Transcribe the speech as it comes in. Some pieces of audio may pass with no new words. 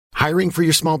Hiring for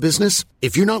your small business?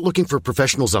 If you're not looking for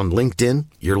professionals on LinkedIn,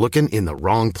 you're looking in the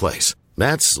wrong place.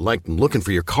 That's like looking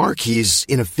for your car keys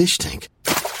in a fish tank.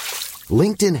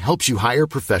 LinkedIn helps you hire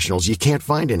professionals you can't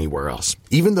find anywhere else,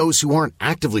 even those who aren't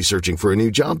actively searching for a new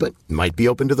job but might be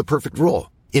open to the perfect role.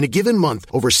 In a given month,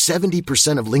 over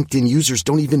 70% of LinkedIn users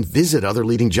don't even visit other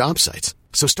leading job sites.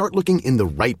 So start looking in the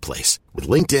right place. With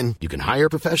LinkedIn, you can hire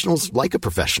professionals like a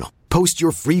professional. Post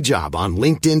your free job on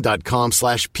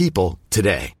linkedin.com/people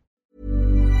today.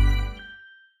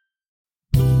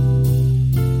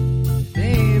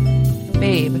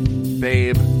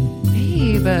 Babe.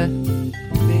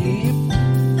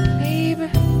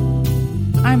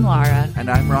 I'm Lara. And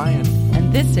I'm Ryan.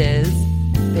 And this is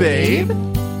Babe.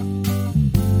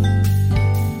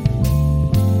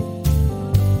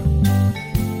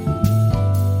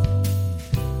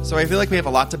 So I feel like we have a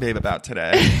lot to babe about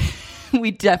today. We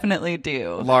definitely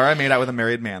do. Lara made out with a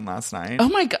married man last night. Oh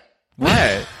my God.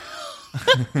 What?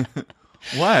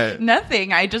 What?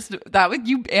 Nothing.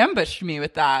 You ambushed me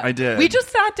with that. I did. We just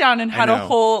sat down and had a know.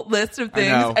 whole list of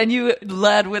things, and you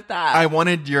led with that. I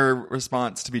wanted your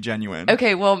response to be genuine.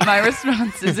 Okay, well, my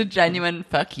response is a genuine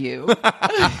fuck you.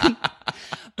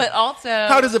 But also...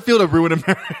 How does it feel to ruin a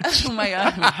marriage? Oh my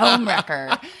God, I'm a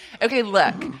homewrecker. Okay,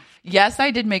 look. Yes, I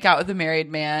did make out with a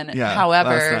married man. Yeah, However,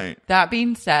 last night. that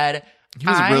being said... He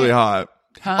was really hot.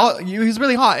 Huh? He's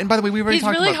really hot. And by the way, we already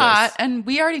talked about this. He's really hot, and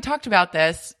we already talked about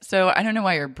this, so I don't know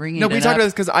why you're bringing it up. No, we talked about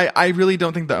this because I really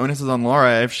don't think the onus is on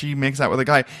Laura. If she makes out with a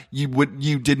guy,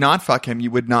 you did not fuck him. You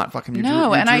would not fuck him. You drew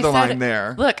the line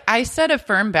there. Look, I set a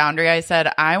firm boundary. I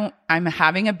said, I'm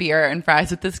having a beer and fries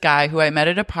with this guy who I met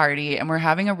at a party, and we're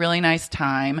having a really nice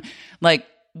time. Like,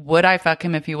 would I fuck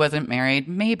him if he wasn't married?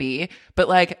 Maybe. But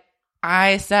like,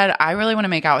 I said, I really want to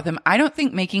make out with him. I don't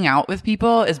think making out with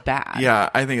people is bad.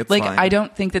 Yeah, I think it's like, fine. I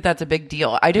don't think that that's a big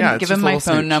deal. I didn't give him my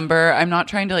phone number. I'm not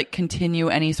trying to like continue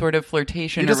any sort of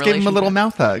flirtation. You just gave him a little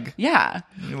mouth hug. Yeah.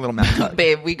 A little mouth hug.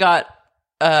 Babe, we got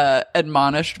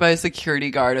admonished by a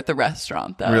security guard at the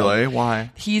restaurant though. Really?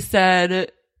 Why? He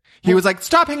said... He was like,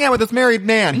 stop hanging out with this married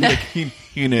man.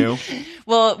 He knew.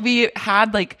 Well, we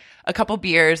had like a couple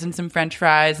beers and some French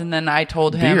fries, and then I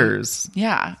told him... Beers?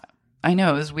 Yeah. I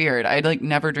know, it was weird. I'd like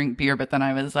never drink beer, but then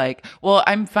I was like, well,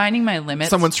 I'm finding my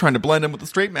limits. Someone's trying to blend him with a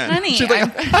straight man. Honey,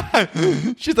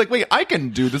 she's like, wait, I can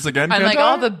do this again. I'm like, I?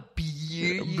 all the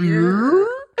beer.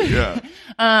 Yeah.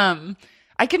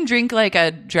 I can drink like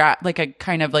a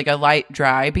kind of like a light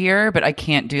dry beer, but I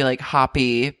can't do like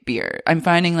hoppy beer. I'm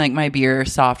finding like my beer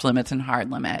soft limits and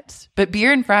hard limits. But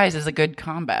beer and fries is a good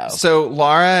combo. So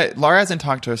Laura hasn't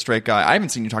talked to a straight guy. I haven't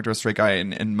seen you talk to a straight guy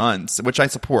in months, which I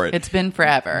support. It's been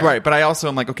forever. Right, but I also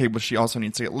am like, okay, well, she also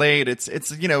needs to get laid. It's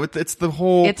the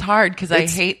whole... It's hard because I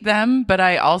hate them, but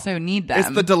I also need them. It's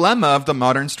the dilemma of the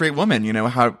modern straight woman,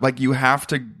 how like you have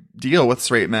to deal with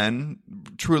straight men,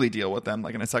 truly deal with them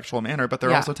like in a sexual manner, but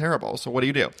they're also terrible. So what do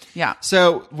you do? Yeah.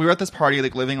 So we were at this party,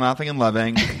 like living, laughing, and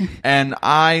loving, and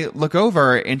I look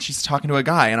over and she's talking to a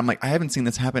guy, and I'm like, I haven't seen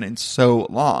this happen in so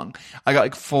long. I got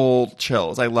like full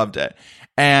chills. I loved it.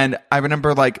 And I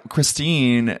remember like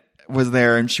Christine was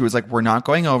there and she was like, we're not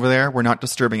going over there. We're not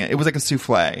disturbing it. It was like a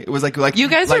souffle. It was like you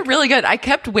guys are really good. I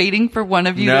kept waiting for one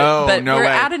of you. But we're way.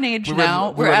 at an age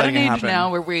now. We're at an age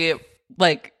now where we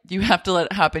like, you have to let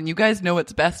it happen. You guys know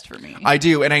what's best for me. I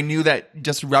do. And I knew that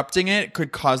disrupting it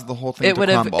could cause the whole thing to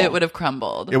crumble. It would have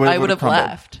crumbled. I would have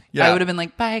left. Yeah. I would have been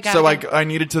like, bye guys. So like I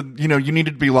needed to, you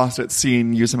needed to be lost at sea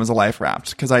and use him as a life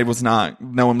raft because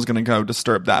no one was going to go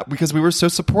disturb that because we were so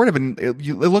supportive and it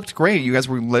looked great. You guys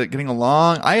were getting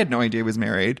along. I had no idea he was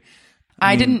married.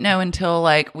 I didn't know until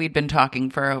like we'd been talking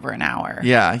for over an hour.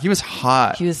 Yeah. He was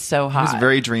hot. He was so hot. He was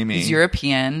very dreamy. He's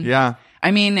European. Yeah.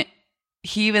 I mean,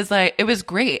 he was like, it was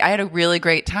great. I had a really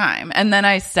great time. And then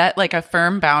I set like a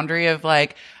firm boundary of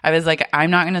like, I was like, I'm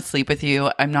not going to sleep with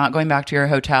you. I'm not going back to your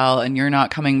hotel and you're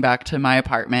not coming back to my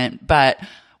apartment. But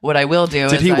what I will do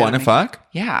is... Did he want to fuck?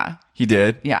 Yeah. He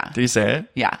did? Yeah. Did he say it?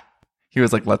 Yeah. He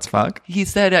was like, let's fuck? He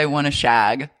said, I want to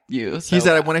shag you. So. He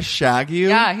said, I want to shag you?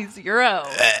 Yeah, he's Euro.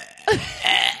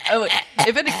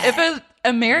 If an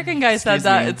American guy said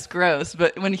that, it's gross.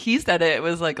 But when he said it, it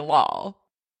was like lol.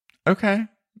 Okay.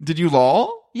 Did you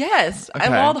lol? Yes. Okay.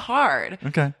 I lolled hard.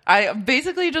 Okay. I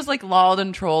basically just like lolled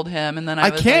and trolled him. And then I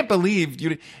can't believe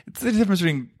you. It's the difference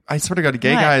between, I swear to God,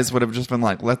 gay guys would have just been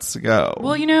like, let's go.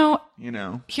 Well,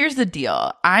 here's the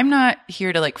deal. I'm not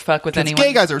here to like fuck with anyone.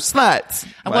 Gay guys are sluts.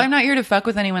 Well, I'm not here to fuck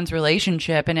with anyone's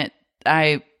relationship. And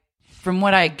from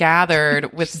what I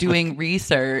gathered with doing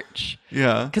research.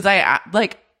 Yeah. Because I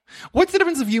like, What's the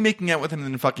difference of you making out with him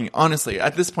and fucking? Honestly,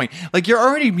 at this point, like he's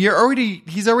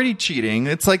already cheating.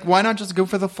 It's like, why not just go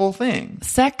for the full thing?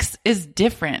 Sex is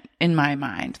different in my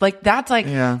mind. Like that's like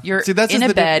you're that's in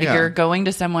just a bed, yeah. you're going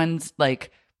to someone's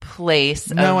like place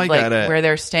No, of I like get it. where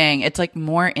they're staying. It's like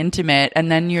more intimate,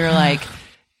 and then you're like,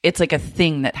 it's like a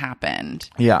thing that happened.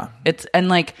 Yeah. It's and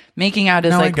like making out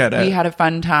is No, I like get it. we had a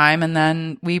fun time and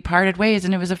then we parted ways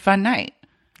and it was a fun night.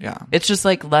 Yeah. It's just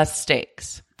like less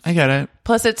stakes. I get it.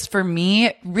 Plus, it's for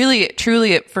me, really,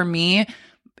 truly, for me,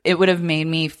 it would have made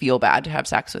me feel bad to have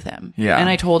sex with him. Yeah. And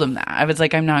I told him that. I was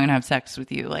like, I'm not going to have sex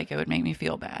with you. Like, it would make me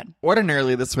feel bad.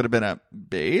 Ordinarily, this would have been a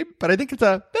babe, but I think it's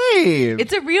a babe.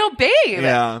 It's a real babe.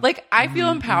 Yeah. Like, I feel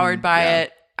empowered by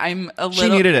it. I'm a little. She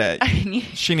needed it.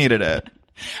 She needed it.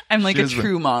 I'm like She a was-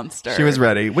 true monster. She was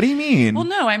ready. What do you mean? Well,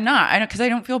 no, I'm not. I don't, because I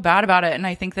don't feel bad about it, and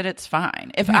I think that it's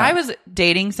fine. If I was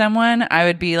dating someone, I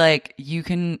would be like, you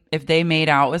can, if they made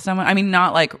out with someone. I mean,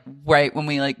 not like right when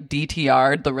we like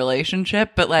DTR'd the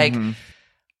relationship, but like,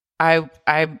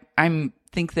 I'm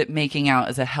think that making out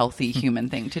is a healthy human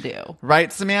thing to do.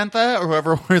 Right, Samantha, or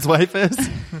whoever his wife is.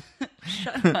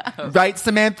 Right,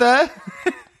 Samantha.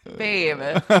 Babe,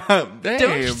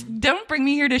 Babe. don't bring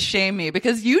me here to shame me,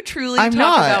 because you truly I'm talk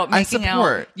not. about I making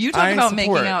support. out. You talk I about support.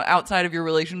 making out outside of your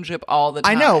relationship all the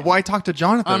I time. know. Well, I talked to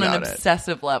Jonathan on an about it.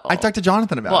 obsessive level. I talked to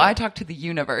Jonathan about Well, it. I talked to the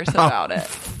universe about it.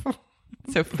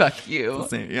 So fuck you.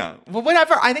 Yeah. Well,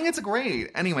 whatever. I think it's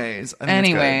great. Anyways. I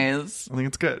think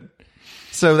it's good.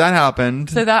 So that happened.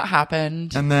 So that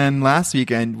happened. And then last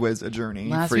weekend was a journey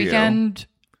Last for weekend,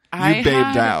 you. You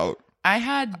babed out. I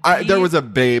had. There was a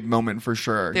babe moment for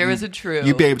sure. There was a true.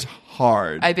 You babed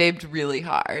hard. I babed really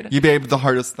hard. You babed the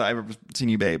hardest that I've ever seen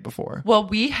you babe before. Well,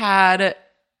 we had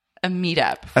a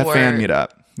meetup for A fan meetup.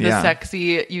 the Yeah.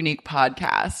 Sexy Unique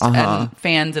podcast and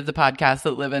fans of the podcast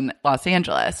that live in Los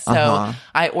Angeles. So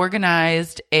I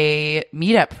organized a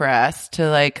meetup for us to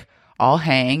like all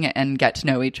hang and get to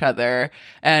know each other.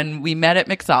 And we met at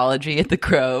Mixology at the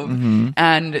Grove,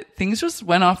 and things just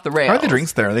went off the rails. How are the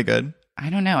drinks there? Are they good? I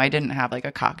don't know. I didn't have like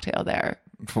a cocktail there.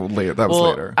 Later. That was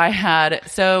later. I had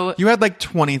You had like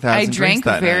 20,000 I drinks drank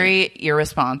that very night.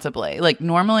 irresponsibly. Like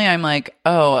normally I'm like,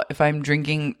 oh, if I'm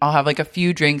drinking, I'll have like a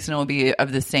few drinks and it'll be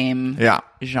of the same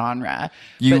genre.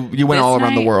 You But went this all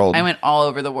around the night, world. I went all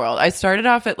over the world. I started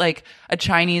off at like a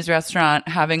Chinese restaurant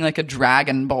having like a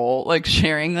dragon bowl, like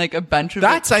sharing like a bunch of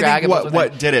That's, like, I dragon think, bowls with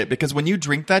what did it. Because when you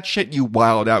drink that shit, you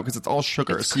wild out because it's all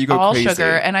sugar. So you go all crazy.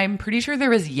 sugar, and I'm pretty sure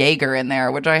there was Jaeger in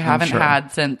there, which I haven't sure.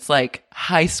 had since like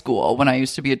high school when I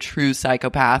used to be a true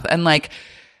psychopath. And like,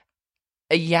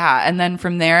 yeah, and then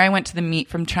from there I went to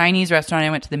from Chinese restaurant I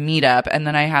went to the meetup, and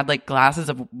then I had like glasses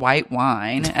of white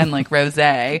wine and like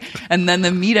rosé. And then the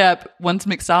meetup, once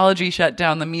Mixology shut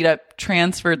down, the meetup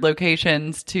transferred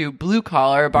locations to Blue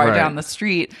Collar, a bar Right. down the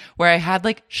street, where I had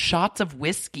like shots of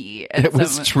whiskey. And It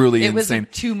was truly it insane. was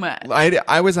like, too much.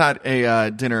 I was at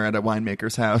a dinner at a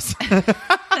winemaker's house.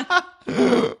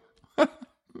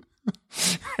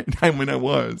 When I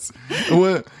was.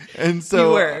 And so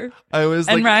You were. I was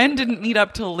And like, Ryan didn't meet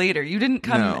up till later. You didn't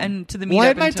come no. to the meetup. Well, I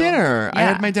had my until- dinner. I Yeah.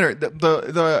 had my dinner.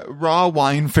 The raw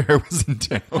wine fair was in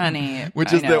town. Honey,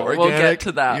 which I is the know. organic. We'll get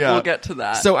to that. Yeah. We'll get to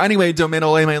that. So anyway, Domaine,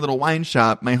 my little wine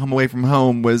shop, my home away from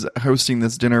home, was hosting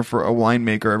this dinner for a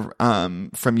winemaker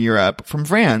from Europe, from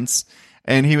France.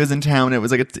 And he was in town. It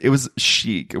was like it was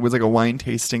chic. It was like a wine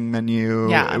tasting menu.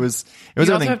 Yeah. It was you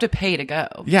also everything. have to pay to go.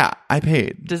 Yeah, I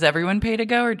paid. Does everyone pay to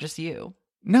go or just you?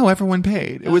 No, everyone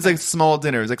paid. It was like small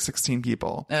dinner. It was like 16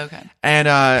 people. Okay. And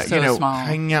So small.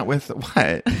 hanging out with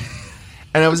what?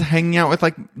 And I was hanging out with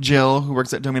like Jill, who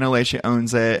works at Domaine LA. She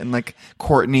owns it, and like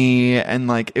Courtney, and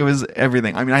like it was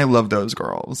everything. I mean, I love those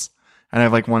girls. And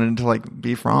I've like wanted to like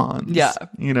be Franz. Yeah.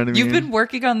 You know what I mean? You've been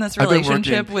working on this I've been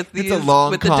relationship working. with It's these a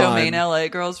long with the con. Domaine LA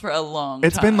girls for a long time.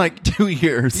 It's been like 2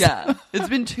 years. Yeah. It's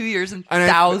been 2 years and, And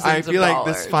thousands I of feel like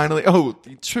dollars. this finally,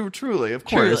 truly, of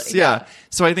course. Truly, yeah. yeah.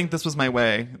 So I think this was my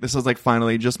way. This was like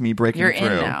finally just me breaking You're through.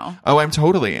 in now. Oh, I'm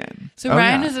totally in. So Oh,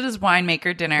 Ryan yeah. is at his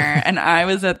winemaker dinner, and I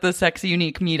was at the Sexy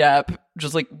Unique meetup,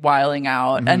 just like wiling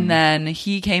out. Mm-hmm. And then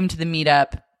he came to the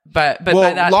meetup, but by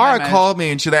Well, that Laura time called me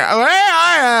and she's like,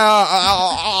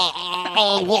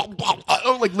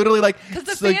 like literally like because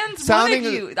the like, fans sounding-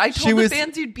 wanted you. I she told the was-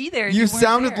 fans you'd be there. and You weren't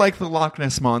sounded there. like the Loch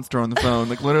Ness monster on the phone.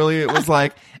 Like literally, it was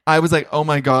like I was like, oh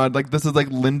my god, like this is like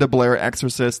Linda Blair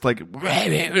Exorcist. Like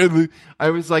I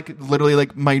was like literally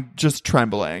like my just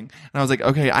trembling, and I was like,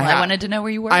 okay, I wanted to know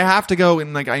where you were. I have to go,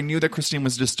 and like I knew that Christine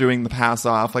was just doing the pass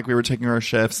off, like we were taking our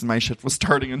shifts, and my shift was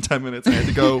starting in 10 minutes. I had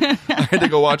to go, I had to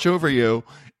go watch over you,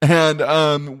 and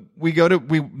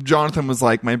Jonathan was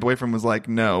like, my boyfriend was like,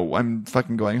 no, I'm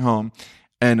fucking going home.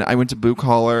 and I went to Blue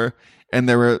Collar, and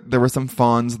there were some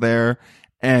fawns there.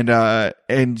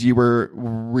 And you were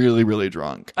really, really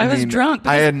drunk. I was drunk.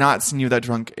 I had not seen you that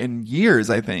drunk in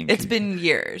years, I think. It's been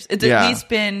years. It's at least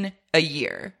been a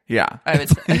year. Yeah. I would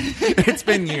say. It's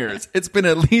been years. It's been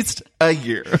at least a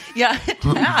year. Yeah, it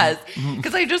has.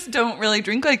 Because I just don't really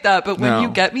drink like that. But when you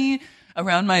get me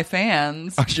around my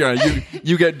fans.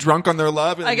 You get drunk on their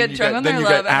love. And I get drunk on their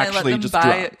love, and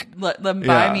I let them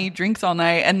buy me drinks all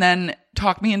night, and then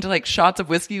talk me into like shots of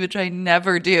whiskey, which I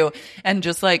never do, and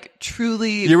just like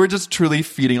truly. You were just truly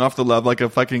feeding off the love like a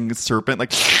fucking serpent,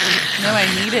 like. No,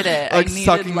 I needed it. Like I needed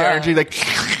sucking love. energy, like.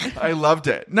 I loved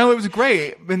it. No, it was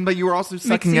great, but you were also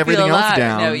sucking everything else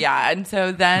down. No, yeah, and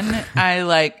so then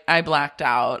I blacked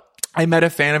out. I met a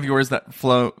fan of yours that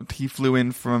he flew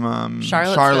in from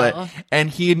Charlotte, and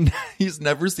he's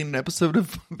never seen an episode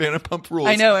of Vanderpump Rules.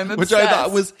 I know, I'm obsessed. Which I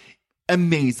thought was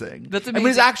amazing. That's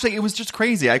amazing. It was just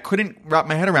crazy. I couldn't wrap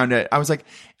my head around it. I was like,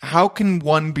 how can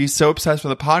one be so obsessed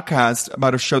with a podcast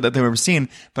about a show that they've never seen?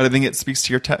 But I think it speaks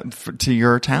to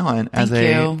your talent as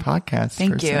a podcast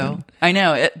Thank person. you. I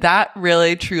know that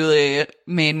really truly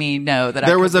made me know that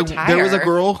there was a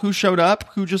girl who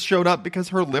just showed up because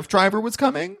her Lyft driver was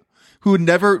coming. Who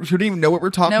didn't even know what we're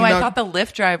talking about. No, I thought the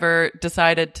Lyft driver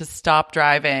decided to stop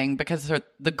driving because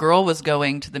the girl was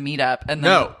going to the meetup, and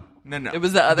then No. It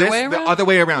was the other way around. The other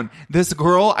way around. This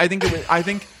girl, I think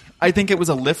it was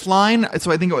a Lyft line. So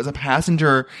I think it was a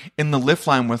passenger in the Lyft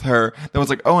line with her that was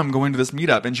like, "Oh, I'm going to this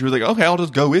meetup," and she was like, "Okay, I'll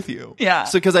just go with you." Yeah.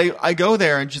 So because I go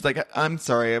there and she's like, "I'm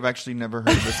sorry, I've actually never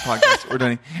heard of this podcast or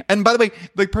done." And by the way,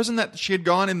 the person that she had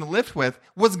gone in the Lyft with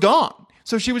was gone,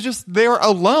 so she was just there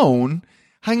alone.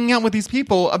 Hanging out with these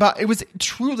people it was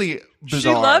truly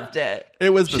bizarre. She loved it.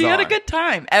 It was bizarre. She had a good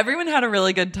time. Everyone had a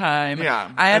really good time. Yeah.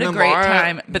 I had a great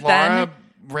time. But Laura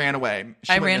then ran away.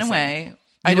 I ran away.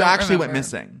 You actually went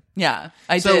missing. Yeah,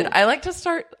 I did. I like to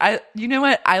start. You know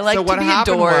what? I like to be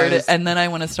adored, and then I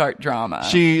want to start drama.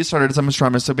 She started some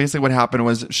drama. So basically, what happened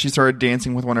was she started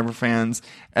dancing with one of her fans,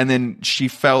 and then she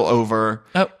fell over.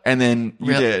 Oh, and then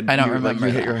you did. I don't remember.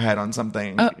 You hit your head on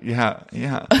something. Oh. Yeah.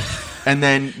 And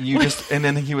then and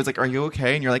then he was like, "Are you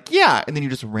okay?" And you're like, "Yeah." And then you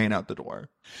just ran out the door.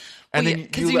 And then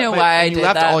because you know why I did that?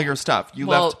 You left all your stuff. You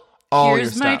left.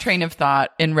 Here's my train of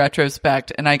thought in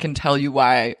retrospect, and I can tell you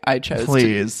why I chose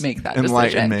to make that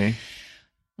enlighten decision. Me.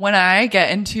 When I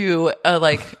get into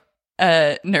when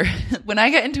I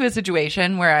get into a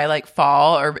situation where I like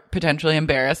fall or potentially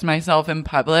embarrass myself in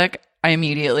public, I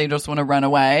immediately just want to run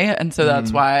away, and so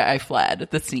that's why I fled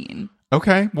the scene.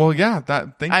 Okay, well, yeah,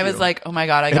 thank you. I was like, oh my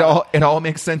god, it all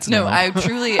makes sense now. No,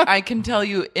 I can tell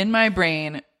you in my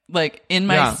brain, like in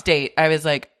my state, I was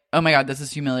like, oh my god, this is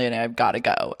humiliating. I've got to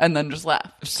go. And then just left.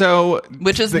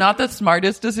 Which is not the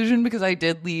smartest decision because I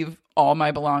did leave all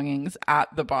my belongings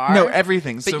at the bar. No,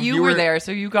 everything. But so you were there,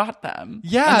 so you got them.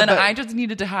 Yeah. And then I just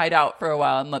needed to hide out for a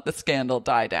while and let the scandal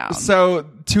die down. So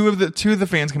two of the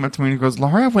fans came up to me and goes,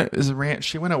 Laura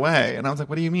she went away. And I was like,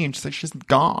 what do you mean? She's like, she's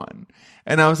gone.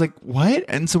 And I was like, what?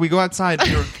 And so we go outside.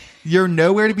 You're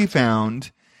nowhere to be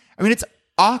found. I mean, it's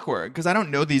awkward because I don't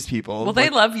know these people. Well, they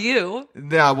love you.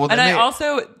 Yeah. Well, and I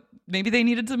also... Maybe they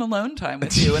needed some alone time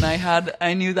with you, and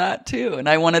I knew that too, and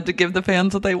I wanted to give the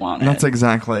fans what they wanted. That's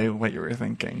exactly what you were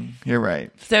thinking. You're right.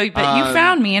 So, but you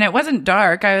found me, and it wasn't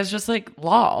dark. I was just like,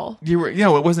 lol. It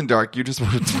wasn't dark. You just were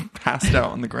passed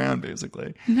out on the ground,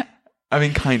 basically. No. I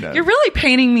mean, kind of. You're really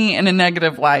painting me in a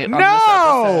negative light on this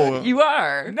episode. You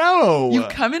are. No. You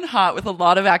come in hot with a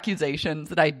lot of accusations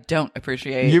that I don't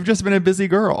appreciate. You've just been a busy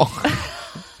girl.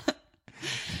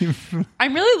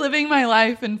 I'm really living my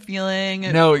life and feeling.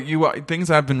 No, things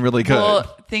have been really good. Well,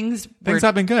 things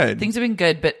have been good. Things have been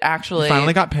good, but actually, you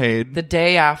finally got paid. The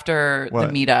day after the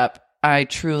meetup, I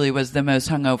truly was the most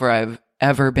hungover I've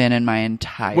ever been in my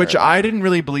entire Which life. I didn't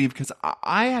really believe because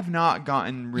I have not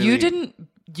gotten really. You didn't.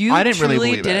 I didn't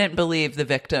really didn't believe the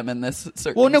victim in this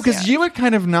circumstance. Well, no, because you were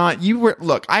kind of not. You were.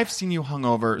 Look, I've seen you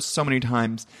hungover so many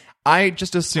times. I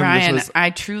just assumed Ryan, this was.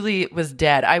 I truly was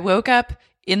dead. I woke up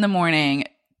in the morning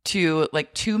to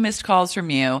like 2 missed calls from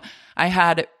you.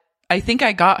 I think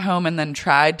I got home and then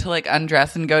tried to like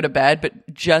undress and go to bed,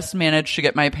 but just managed to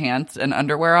get my pants and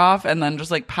underwear off and then just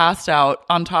like passed out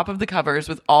on top of the covers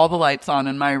with all the lights on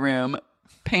in my room,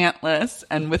 pantless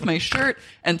and with my shirt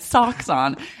and socks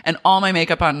on and all my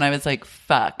makeup on. And I was like,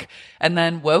 fuck. And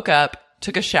then woke up,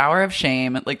 took a shower of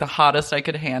shame, like the hottest I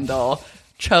could handle,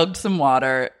 chugged some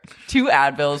water, 2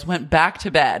 Advils, went back to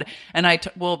bed. And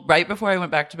right before I went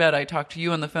back to bed, I talked to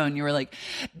you on the phone. You were like,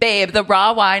 babe, the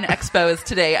Raw Wine Expo is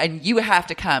today and you have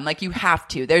to come. Like, you have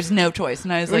to. There's no choice.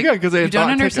 And I was like, yeah, 'cause they you had don't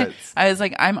bought understand. tickets. I was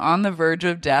like, I'm on the verge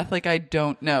of death. Like, I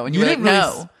don't know. And you were like,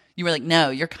 no. You were like, no,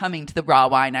 you're coming to the Raw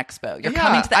Wine Expo. You're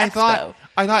coming to the Expo.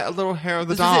 I thought a little hair of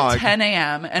the This dog. was at 10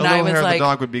 a.m. and a little I was hair like, of the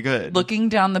dog would be good. looking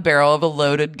down the barrel of a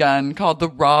loaded gun called the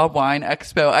Raw Wine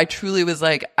Expo. I truly was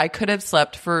like, I could have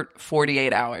slept for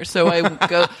 48 hours. So I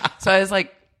was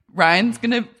like, Ryan's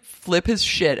gonna flip his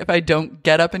shit if I don't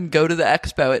get up and go to the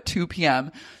expo at 2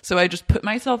 p.m. So I just put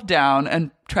myself down and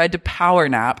tried to power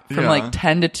nap from like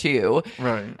 10 to 2.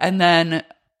 Right. And then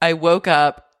I woke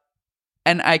up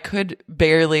and I could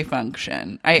barely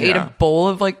function. I ate a bowl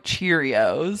of like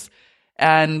Cheerios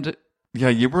and yeah,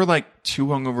 you were like too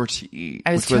hungover to eat.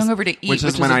 I was too hungover to eat, which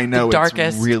is when I know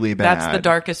it's really bad. That's the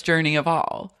darkest journey of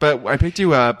all. But I picked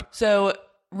you up. So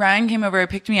Ryan came over,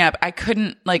 picked me up. I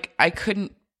couldn't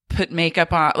put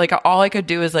makeup on. Like all I could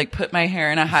do is like put my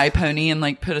hair in a high pony and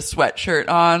like put a sweatshirt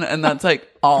on, and that's like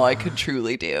all I could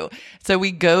truly do. So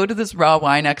we go to this Raw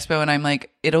Wine Expo and I'm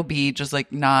like, it'll be just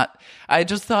like not, I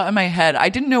just thought in my head, I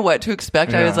didn't know what to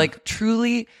expect. I was like,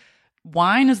 truly,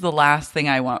 wine is the last thing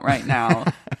I want right now.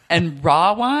 And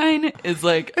raw wine is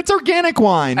like, it's organic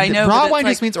wine. I know. Raw wine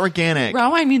just means organic. Raw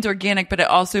wine means organic, but it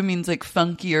also means like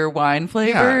funkier wine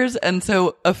flavors. Yeah. And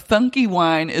so a funky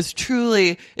wine is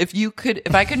truly, if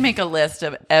I could make a list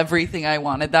of everything I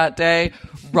wanted that day,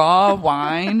 raw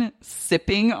wine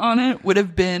sipping on it would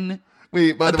have been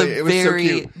Wait, by the way, it was so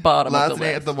cute. Bottom Last of the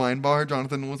night list. at the wine bar,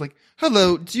 Jonathan was like,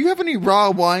 hello, do you have any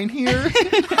raw wine here?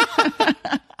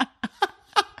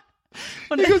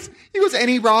 He goes,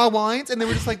 any raw wines? And they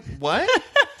were just like, what?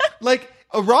 Like,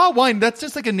 a raw wine, that's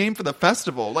just like a name for the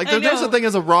festival. Like, there's no such thing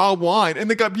as a raw wine. And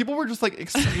people were just like,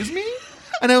 excuse me?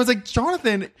 And I was like,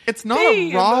 Jonathan, it's not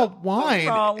a raw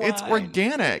wine. It's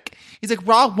organic. He's like,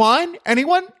 raw wine?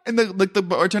 Anyone? And the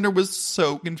bartender was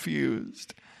so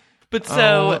confused. But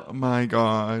so, oh my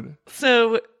God.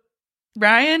 So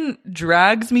Ryan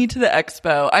drags me to the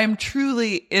expo. I'm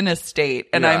truly in a state,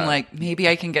 and I'm like, maybe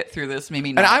I can get through this,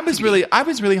 maybe not. And I was really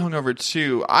hungover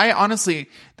too. I honestly,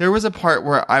 there was a part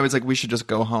where I was like, we should just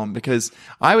go home because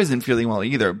I wasn't feeling well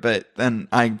either, but then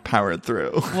I powered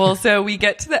through. Well, so we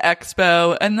get to the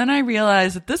expo, and then I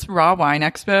realize that this Raw Wine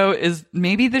Expo is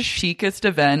maybe the chicest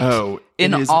event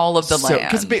in all of the land.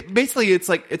 Because basically it's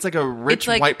like a rich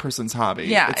white person's hobby.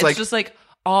 Yeah, it's just like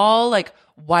all like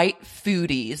white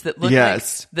foodies that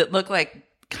look like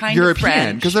kind European, of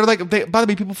French. because they're like, by the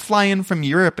way, people fly in from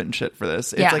Europe and shit for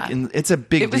this. It's like it's a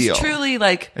big deal. It was truly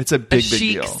like it's a big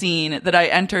chic deal. Scene that I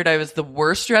entered. I was the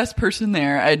worst dressed person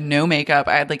there. I had no makeup.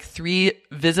 I had like 3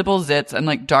 visible zits and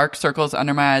like dark circles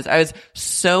under my eyes. I was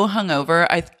so hungover.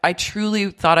 I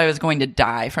truly thought I was going to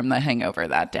die from the hangover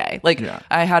that day. Like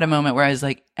I had a moment where I was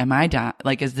like, am I dying?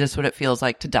 Like, is this what it feels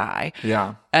like to die?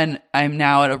 Yeah. And I'm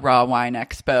now at a Raw Wine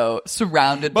Expo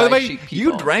surrounded by chic people.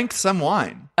 You drank some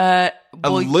wine. A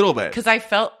little bit. Because I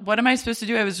felt, what am I supposed to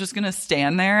do? I was just going to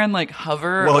stand there and like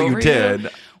hover over you did.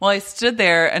 Well, I stood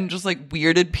there and just like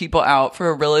weirded people out for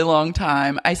a really long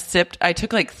time. I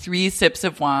took like 3 sips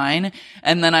of wine,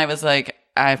 and then I was like,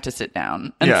 I have to sit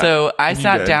down. And so I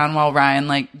sat down while Ryan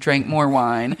like drank more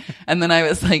wine. And then I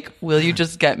was like, will you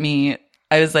just get me,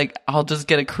 I was like, I'll just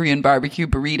get a Korean barbecue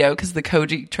burrito because the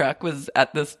Koji truck was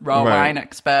at this Raw Wine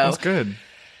Expo. That's good.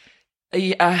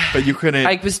 But you couldn't.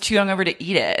 I was too hungover to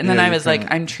eat it. And then I was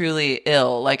like, I'm truly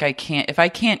ill. Like if I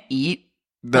can't eat,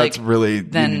 that's like, really,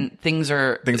 then things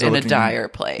are in a dire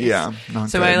place. Yeah.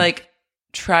 So good. I like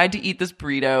tried to eat this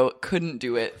burrito, couldn't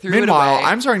do it, threw Meanwhile, it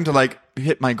away. I'm starting to like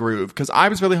hit my groove because I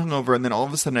was really hungover, and then all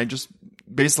of a sudden I just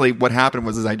basically what happened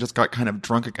was I just got kind of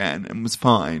drunk again and was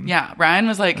fine. Yeah, Ryan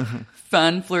was like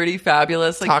fun, flirty,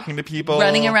 fabulous, like talking to people,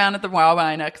 running around at the Raw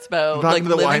Wine Expo, talking like to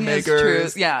the living his truth.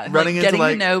 winemakers, Yeah, running like, getting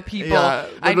into, to know people. Yeah,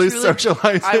 literally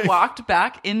socializing. I walked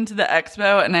back into the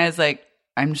expo and I was like,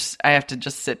 I have to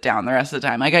just sit down the rest of the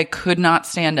time. Like I could not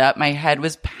stand up. My head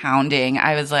was pounding.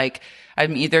 I was like,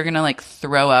 I'm either going to like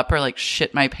throw up or like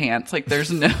shit my pants. Like there's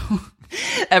no,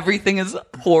 everything is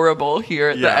horrible here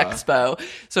at the expo.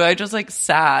 So I just like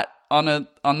sat on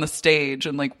the stage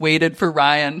and like waited for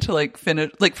Ryan to like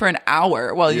finish, like for an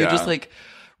hour while you just like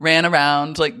ran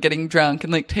around like getting drunk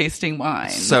and like tasting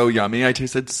wine. So yummy. I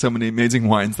tasted so many amazing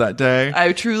wines that day.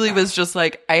 I truly was just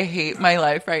like, I hate my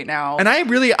life right now. And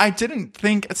I didn't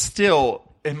think still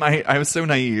I was so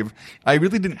naive. I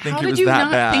really didn't think it was that bad. How did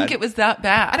you not think it was that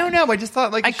bad? I don't know. I just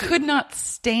thought like I could not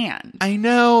stand. I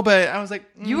know, but I was like,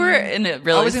 you were in a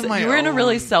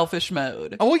really selfish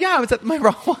mode. Oh well, yeah, I was at my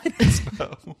Raw Wine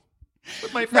Expo.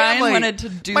 With my family. Ryan wanted to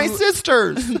do my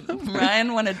sisters.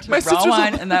 Ryan wanted to raw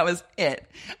wine, and that was it.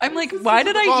 I'm like, why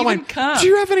did I even come? Do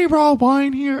you have any raw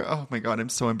wine here? Oh my God, I'm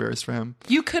so embarrassed for him.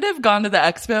 You could have gone to the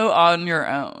expo on your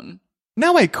own.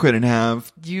 No, I couldn't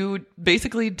have. You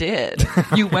basically did.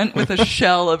 You went with a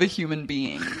shell of a human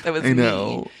being. That was I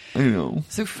know.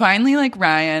 So finally, like,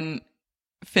 Ryan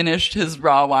finished his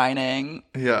raw whining.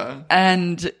 Yeah.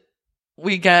 And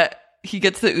he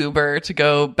gets the Uber to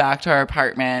go back to our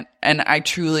apartment. And I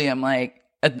truly am like,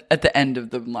 at the end of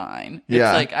the line.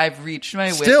 Yeah. It's like I've reached my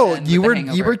wit's Still, end you with a were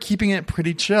hangover. keeping it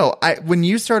pretty chill.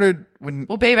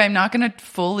 Well, babe, I'm not going to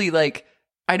fully, like,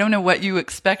 I don't know what you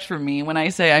expect from me when I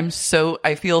say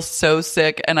I feel so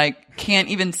sick and I can't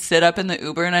even sit up in the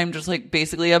Uber and I'm just like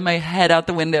basically have my head out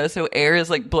the window so air is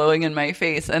like blowing in my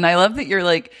face. And I love that you're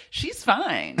like, she's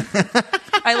fine.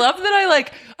 I love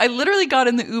that I literally got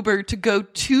in the Uber to go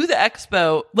to the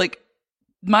expo. Like,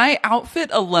 my outfit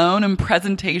alone and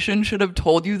presentation should have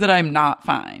told you that I'm not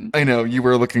fine. I know, you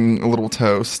were looking a little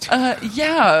toast.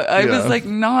 Yeah, I was like,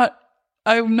 I'm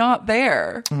not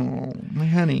there. Oh, my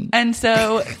honey. And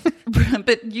so,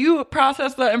 but you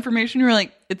processed that information. You were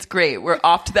like, it's great. We're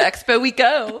off to the expo. We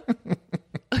go.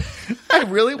 I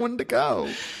really wanted to go.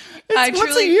 It's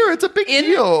once a truly- year. It's a big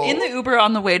deal. In the Uber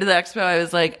on the way to the expo, I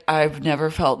was like, I've never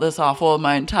felt this awful in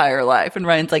my entire life. And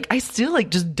Ryan's like, I still like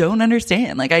just don't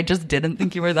understand. Like, I just didn't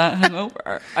think you were that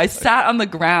hungover. I sat on the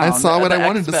ground. I saw at what the I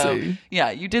wanted to expo. see.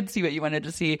 Yeah, you did see what you wanted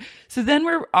to see. So then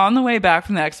we're on the way back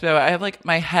from the expo. I have like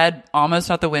my head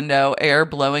almost out the window, air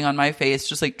blowing on my face,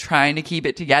 just like trying to keep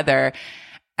it together.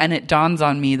 And it dawns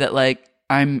on me that like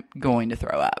I'm going to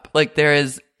throw up. Like, there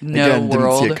is no Again,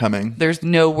 world. didn't see it coming. There's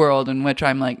no world in which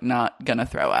I'm like not gonna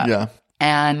throw up. Yeah.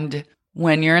 And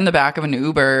when you're in the back of an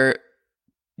Uber,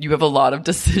 you have a lot of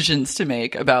decisions to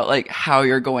make about like how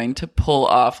you're going to pull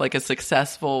off like a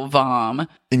successful vom.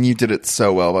 And you did it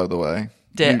so well, by the way.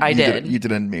 I did. You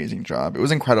did an amazing job. It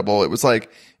was incredible. It was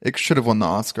like, it should have won the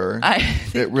Oscar.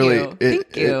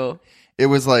 Thank you. It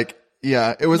was like,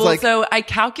 yeah, it was so I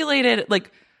calculated,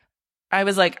 like, I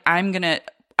was like,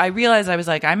 I realized I was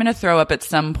like, I'm going to throw up at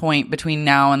some point between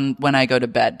now and when I go to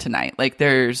bed tonight. Like,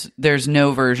 there's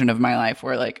no version of my life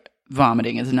where like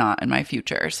vomiting is not in my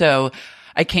future. So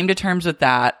I came to terms with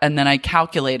that. And then I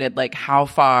calculated like how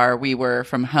far we were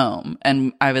from home.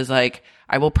 And I was like,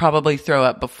 I will probably throw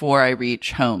up before I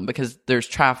reach home because there's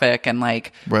traffic and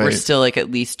like we're still like at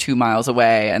least 2 miles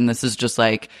away. And this is just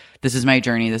like, this is my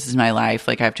journey. This is my life.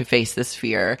 Like, I have to face this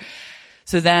fear.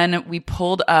 So then we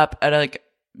pulled up at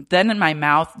then in my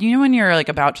mouth, you know, when you're like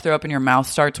about to throw up and your mouth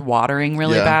starts watering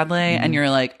really badly and you're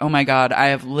like, oh my God, I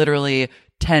have literally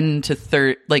 10 to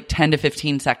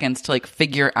 15 seconds to like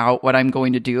figure out what I'm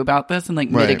going to do about this and like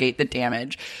mitigate the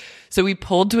damage. So we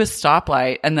pulled to a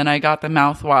stoplight and then I got the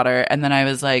mouth water and then I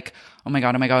was like, oh my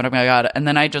God. And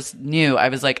then I just knew, I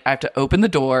was like, I have to open the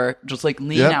door, just like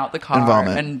lean out the car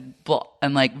and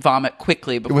like vomit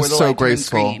quickly before the light turns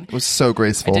green. It was so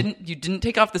graceful. You didn't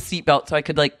take off the seatbelt so I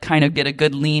could like kind of get a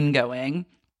good lean going.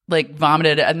 Like,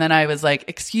 vomited, and then I was like,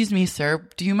 excuse me, sir,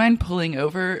 do you mind pulling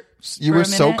over? You were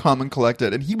so calm and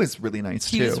collected, and he was really nice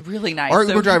too. He was really nice. Our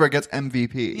Uber driver gets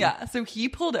MVP. Yeah, so he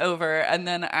pulled over, and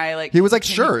then I like. He was like,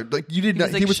 sure, like you did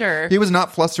not. Sure. He was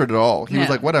not flustered at all. He was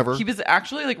like, whatever. He was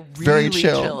actually like really very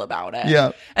chill about it.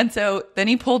 Yeah. And so then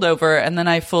he pulled over, and then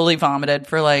I fully vomited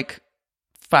for like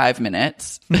 5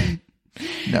 minutes.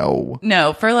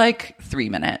 No, for like 3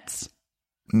 minutes.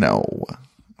 No,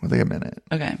 like a minute.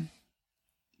 Okay.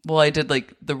 Well, I did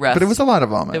like the rest. But it was a lot of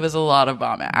vomit. It was a lot of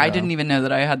vomit. Yeah. I didn't even know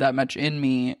that I had that much in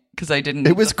me because I didn't.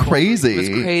 It was crazy. It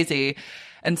was crazy.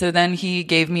 And so then he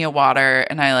gave me a water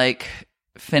and I like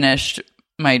finished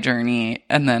my journey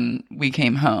and then we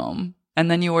came home.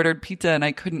 And then you ordered pizza and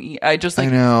I couldn't eat. I just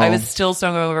like, I was still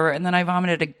so hungover and then I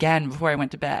vomited again before I went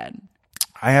to bed.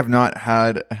 I have not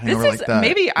had a hangover like that.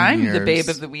 Maybe I'm years. the babe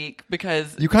of the week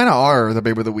because you kind of are the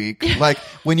babe of the week. Like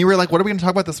when you were like, "What are we going to talk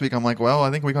about this week?" I'm like, "Well,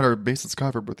 I think we got our bases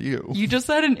covered with you." You just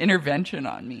had an intervention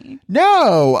on me.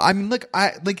 No, I mean,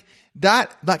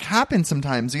 that happens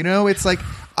sometimes. You know, it's like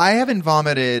I haven't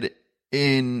vomited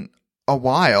in a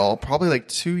while, probably like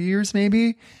 2 years,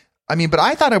 maybe. I mean, but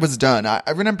I thought I was done. I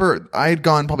remember I had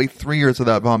gone probably 3 years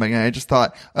without vomiting, and I just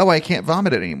thought, oh, I can't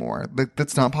vomit it anymore.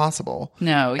 That's not possible.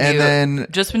 No, and then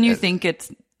just when you think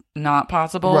it's not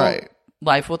possible, right?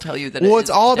 Life will tell you that. Well, it's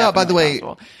all about, by the way,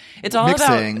 possible. It's all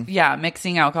about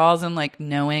mixing alcohols and like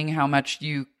knowing how much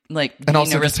you like, and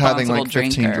also a just having like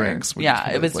 15 drinker. drinks.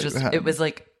 Yeah,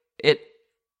 it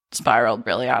spiraled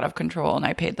really out of control, and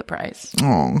I paid the price.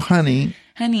 Oh, honey.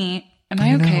 Am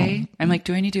I okay? I'm like,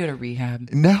 do I need to go to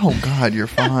rehab? No, God, you're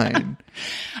fine.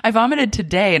 I vomited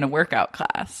today in a workout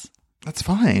class. That's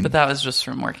fine. But that was just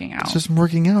from working out. It's just from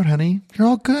working out, honey. You're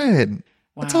all good.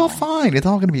 Wow. It's all fine. It's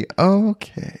all going to be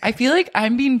okay. I feel like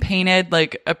I'm being painted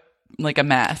like like a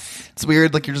mess. It's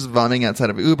weird. Like you're just vomiting outside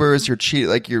of Ubers. You're cheating.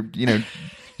 Like you're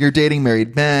dating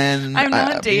married men. I'm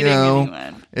not dating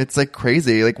anyone. It's like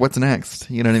crazy. Like what's next?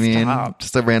 You know what I mean? Stop.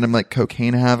 Just a random like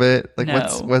cocaine habit. Like No.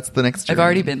 what's the next journey? I've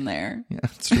already been there. Yeah,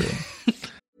 it's true.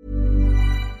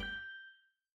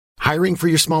 Hiring for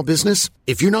your small business?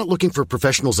 If you're not looking for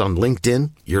professionals on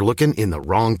LinkedIn, you're looking in the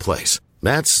wrong place.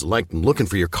 That's like looking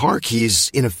for your car keys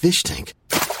in a fish tank.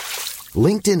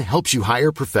 LinkedIn helps you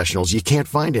hire professionals you can't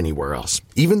find anywhere else,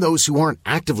 even those who aren't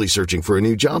actively searching for a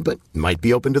new job but might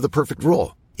be open to the perfect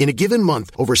role. In a given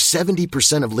month, over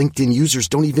 70% of LinkedIn users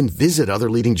don't even visit other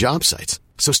leading job sites.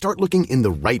 So start looking in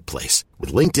the right place.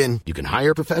 With LinkedIn, you can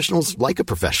hire professionals like a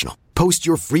professional. Post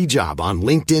your free job on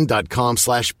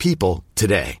linkedin.com/people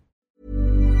today.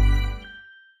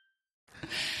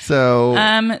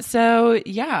 So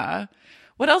yeah.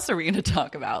 What else are we going to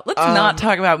talk about? Let's not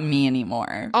talk about me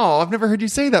anymore. Oh, I've never heard you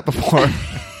say that before.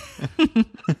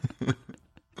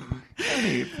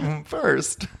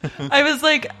 First. I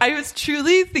was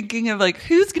truly thinking of like,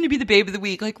 who's going to be the babe of the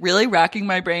week? Like really racking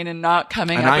my brain and not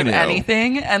coming up with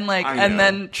anything. And like, and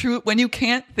then when you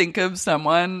can't think of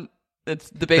someone,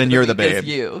 it's the babe. Then you're the babe. Is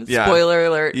you. Yeah. Spoiler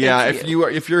alert. Yeah. It's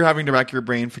If you're having to rack your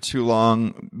brain for too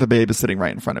long, the babe is sitting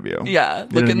right in front of you. Yeah. You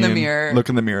Look know in what I the mean? mirror. Look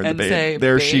in the mirror. And The babe. say,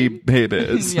 there babe. she babe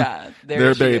is. Yeah.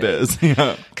 There babe is.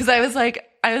 Yeah. Because I was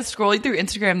scrolling through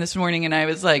Instagram this morning and I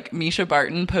was like, Misha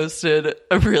Barton posted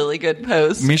a really good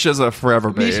post. Misha's a forever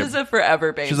babe. Misha's a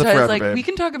forever babe. She's so a I was forever like, babe. we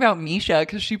can talk about Misha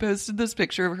because she posted this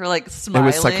picture of her like smiling. It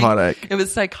was psychotic. It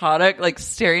was psychotic, like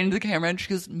staring into the camera, and she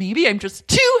goes, "Maybe I'm just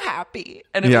too happy."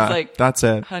 And it Yeah, was like, that's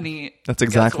it. honey. That's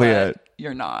exactly guess what? it.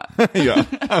 You're not, Yeah.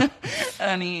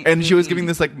 honey. And she was giving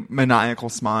this like maniacal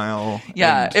smile.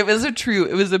 Yeah, And it was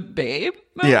a babe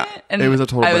moment. Yeah, and it was a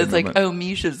total I babe was like, moment. oh,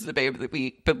 Misha's the babe of the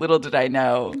week, but little did I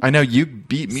know. I know you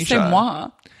beat Misha. C'est moi.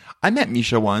 I met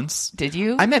Misha once. Did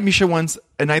you? I met Misha once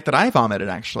a night that I vomited,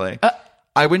 actually.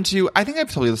 I went to, I think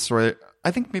I've told you the story. I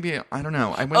think maybe, I don't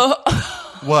know. I went,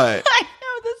 what? I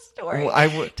know the story.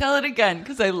 Well, Tell it again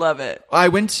because I love it. I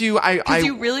went to, Because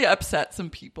you really upset some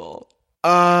people.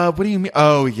 what do you mean?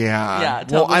 Oh, yeah. Yeah,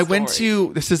 tell the I went story.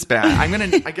 to, this is bad.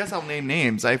 I guess I'll name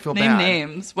names. I feel Name bad.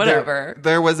 names, whatever.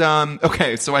 There was,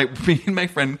 okay, so me and my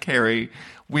friend Carrie,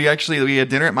 we had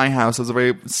dinner at my house. It was a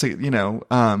very,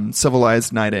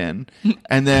 civilized night in.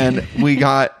 And then we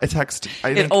got a text.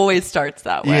 It always starts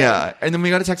that way. Yeah. And then we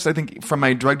got a text, I think, from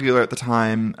my drug dealer at the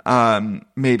time,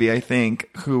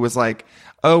 who was like,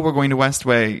 oh, we're going to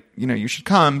Westway. You should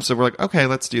come. So we're like, okay,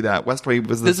 let's do that. Westway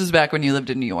was This is back when you lived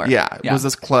in New York. Yeah, it was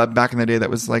this club back in the day that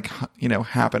was like,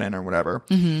 happening or whatever.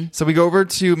 Mm-hmm. So we go over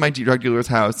to my drug dealer's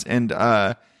house and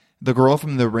the girl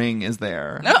from The Ring is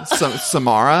there.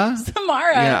 Samara.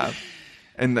 Samara. Yeah.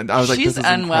 And then I was like, she's this is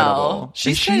unwell.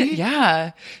 incredible. Is she?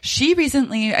 Yeah. She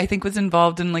recently, I think, was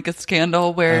involved in like a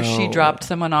scandal where she dropped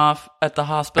someone off at the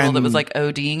hospital that was like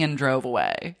ODing and drove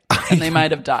away. And they might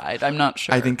have died. I'm not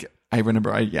sure. I think I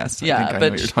remember. Yes. Yeah, I think I know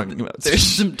what you're talking about. There's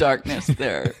some darkness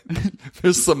there.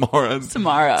 There's Samara.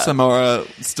 Samara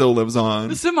still lives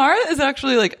on. Samara is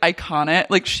actually like iconic.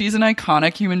 Like she's an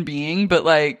iconic human being, but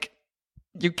like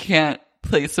you can't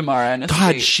play Samara in a God,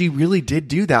 street. she really did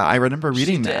do that. I remember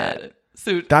reading that. Did.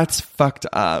 So that's fucked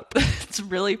up. It's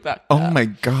really fucked Oh up. my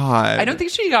God. I don't think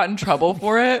she got in trouble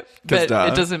for it, but duh.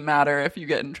 it doesn't matter if you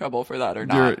get in trouble for that or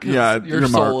not. You're your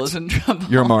soul marked. is in trouble.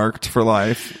 You're marked for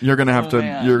life. You're gonna have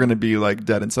man. you're gonna be like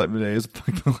dead in 7 days.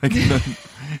 You know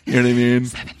what I mean?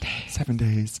 7 days. 7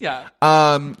 days. Yeah.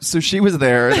 So she was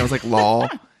there and I was like, lol.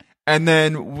 And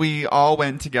then we all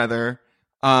went together.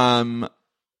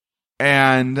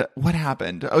 And what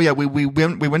happened? Oh yeah, we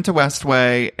went to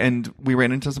Westway and we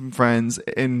ran into some friends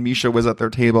and Misha was at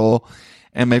their table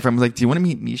and my friend was like, do you want to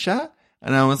meet Misha?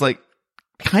 And I was like,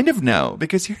 kind of no,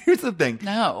 because here's the thing.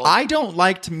 No. I don't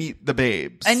like to meet the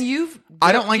babes. And you've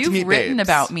I don't like to meet written babes.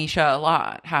 about Misha a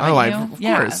lot, haven't Oh, you? of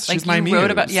course. Like She's my you wrote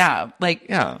muse. about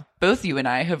Yeah. both you and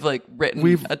I have like written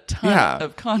a ton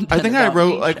of content. I think I about wrote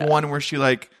Misha. like one where she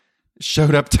like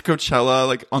showed up to Coachella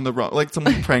like on the wrong, like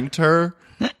someone pranked her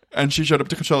and she showed up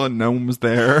to Coachella and no one was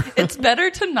there. It's better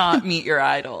to not meet your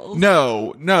idols.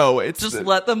 No, it's Just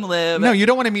let them live. No, you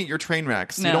don't want to meet your train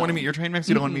wrecks. You No. don't want to meet your train wrecks.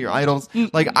 You don't want to meet your idols.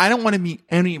 Like I don't want to meet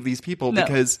any of these people No.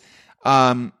 because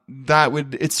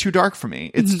it's too dark for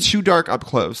me. It's too dark up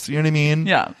close. You know what I mean?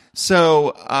 Yeah.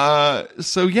 So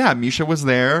yeah, Misha was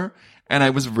there and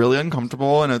I was really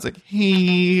uncomfortable and I was like,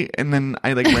 hey, and then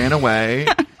I like ran away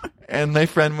and my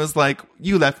friend was like,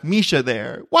 you left Misha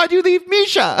there. Why'd you leave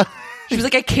Misha? She was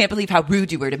like, I can't believe how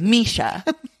rude you were to Misha.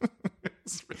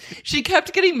 She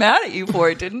kept getting mad at you for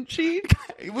it, didn't she?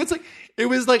 It was like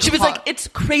She was like, it's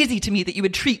crazy to me that you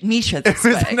would treat Misha this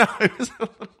way. No, it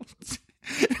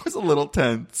was a little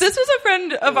tense. This was a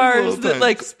friend of ours that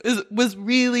like was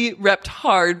really repped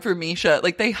hard for Misha.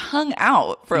 Like they hung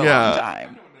out for a long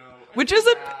time. Which is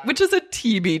a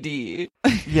TBD.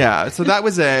 Yeah, so that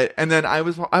was it, and then I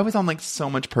was on like so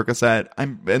much Percocet,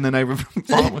 and then I went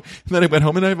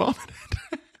home and I vomited.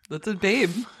 That's a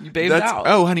babe. You babed out.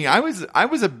 Oh, honey, I was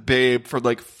a babe for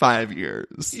like 5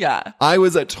 years. Yeah, I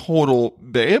was a total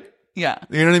babe. Yeah,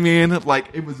 you know what I mean? Like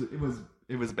it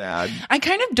was bad. I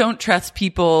kind of don't trust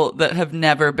people that have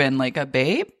never been like a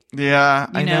babe. Yeah,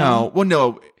 I know. Well,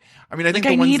 no. I mean, I think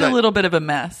like the I ones need that, a little bit of a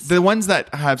mess. The ones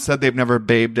that have said they've never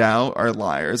babed out are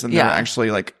liars, and they're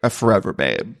actually like a forever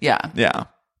babe. Yeah. Yeah.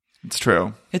 It's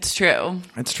true. It's true.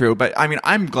 It's true. But I mean,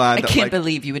 I'm glad I that can't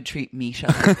believe you would treat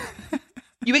Misha.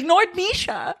 You ignored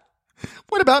Misha.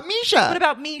 What about Misha? What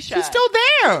about Misha? She's still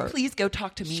there. Please go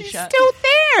talk to Misha. She's still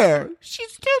there.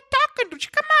 She's still talking to you.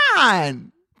 Come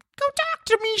on. Go talk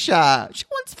to Misha. She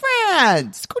wants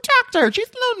friends. Go talk to her.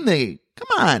 She's lonely.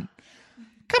 Come on.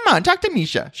 Come on, talk to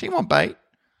Misha. She won't bite.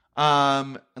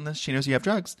 Unless she knows you have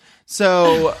drugs.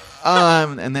 So,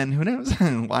 and then who knows?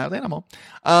 Wild animal.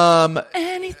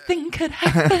 Anything could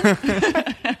happen.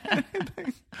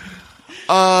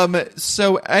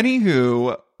 So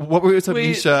anywho, what were we saying?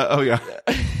 Misha? Oh yeah.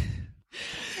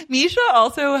 Misha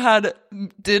also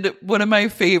did one of my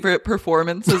favorite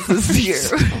performances this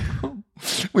year.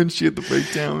 When she had the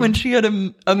breakdown. When she had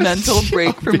a mental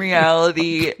break from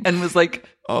reality and was like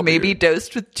maybe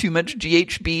dosed with too much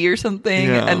GHB or something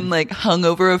and like hung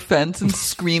over a fence and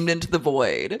screamed into the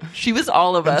void. She was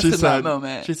all of us in that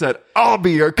moment. She said, I'll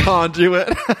be your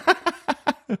conduit.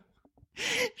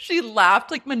 She laughed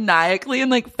like maniacally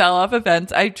and like fell off a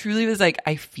fence. I truly was like,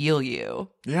 I feel you.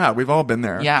 Yeah, we've all been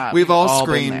there. Yeah. We've all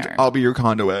screamed, I'll be your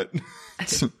conduit.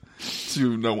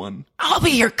 To no one. I'll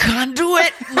be your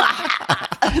conduit.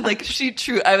 Like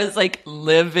I was like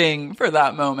living for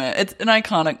that moment. It's an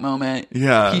iconic moment.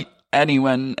 Yeah.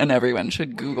 Anyone and everyone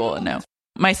should Google and know.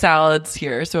 My salad's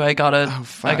here, so I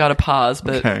gotta pause,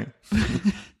 but okay.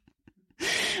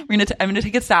 I'm gonna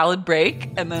take a salad break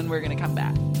and then we're gonna come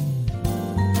back.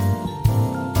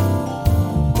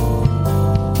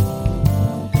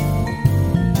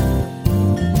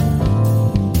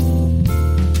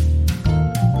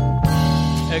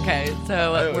 Okay,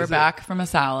 so we're back from a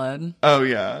salad. Oh,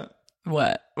 yeah.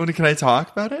 What? Can I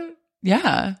talk about it?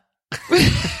 Yeah.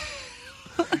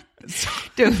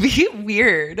 Don't be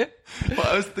weird. Well,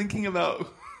 I was thinking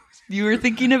about... You were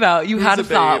thinking about... You had a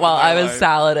thought while I was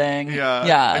salading.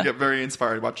 Yeah. I get very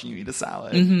inspired watching you eat a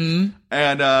salad. Mm-hmm.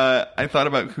 And I thought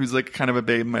about who's like kind of a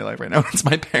babe in my life right now. It's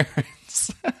my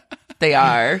parents. They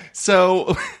are.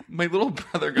 So my little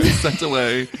brother got sent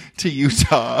away to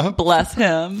Utah. Bless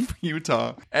him.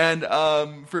 Utah. And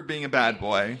for being a bad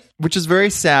boy, which is very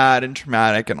sad and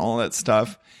traumatic and all that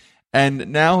stuff.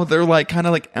 And now they're like kind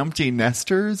of like empty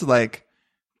nesters, like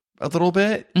a little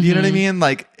bit. Mm-hmm. You know what I mean?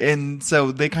 Like, and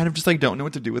so they kind of just like don't know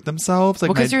what to do with themselves. Like,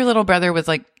 because your little brother was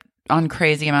like on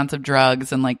crazy amounts of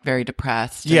drugs and like very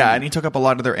depressed. Yeah, and he took up a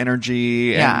lot of their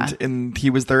energy and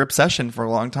he was their obsession for a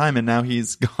long time, and now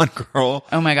he's gone, girl.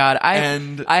 Oh my God.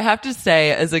 I have to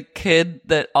say, as a kid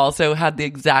that also had the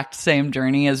exact same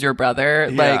journey as your brother,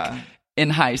 like in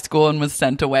high school and was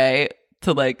sent away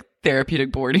to like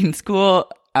therapeutic boarding school,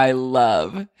 I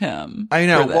love him. I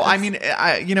know. Well, I mean,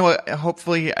 you know what?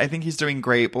 Hopefully, I think he's doing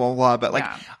great, blah, blah, blah. But like,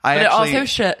 it also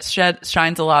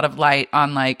shines a lot of light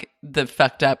on like the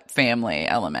fucked up family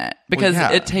element, because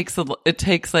it takes a village.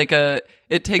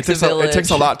 It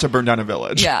takes a lot to burn down a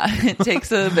village. Yeah. It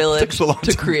takes a village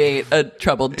to create a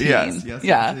troubled teen. Yes.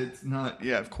 Yeah. It's not,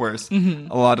 of course. Mm-hmm.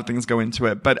 A lot of things go into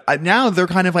it. But now they're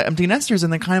kind of like empty nesters,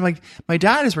 and they're kind of like, my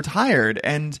dad is retired,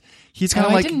 and he's kind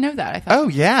of like, I didn't know that. I thought, oh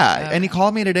yeah. Okay. And he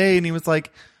called me today and he was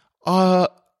like, I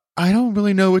don't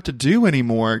really know what to do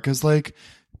anymore, because like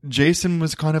Jason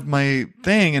was kind of my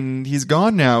thing and he's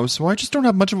gone now, so I just don't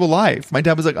have much of a life. My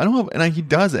dad was like, I don't have, and he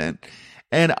doesn't.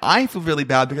 And I feel really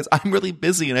bad because I'm really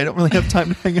busy and I don't really have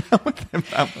time to hang out with him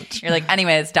that much. You're like,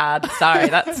 anyways, Dad, sorry,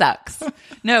 that sucks.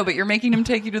 No, but you're making him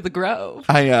take you to the Grove.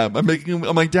 I am. I'm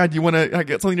like, Dad, you want to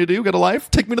get something to do? Get a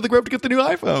life? Take me to the Grove to get the new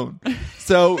iPhone.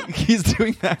 So he's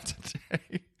doing that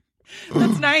today.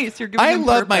 That's nice. You're giving him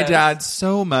love purpose. my dad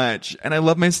so much, and I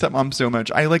love my stepmom so much.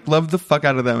 I like love the fuck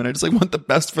out of them, and I just like want the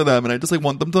best for them, and I just like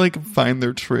want them to like find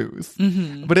their truth.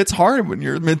 Mm-hmm. But it's hard when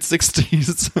you're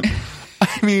mid-60s.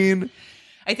 I mean,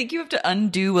 I think you have to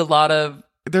undo a lot of.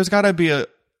 There's got to be a.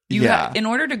 In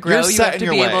order to grow, you have to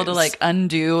be able to like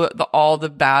undo all the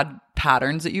bad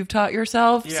patterns that you've taught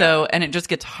yourself. Yeah. So, and it just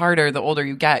gets harder the older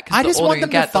you get. 'Cause I the just older want you them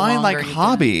get, to the find like longer you can-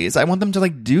 hobbies. I want them to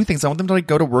like do things. I want them to like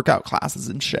go to workout classes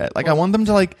and shit. Like I want them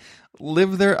to like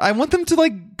live their. I want them to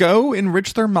like go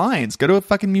enrich their minds. Go to a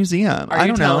fucking museum. Are I you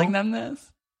don't telling know. them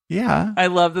this? Yeah. I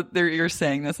love that you're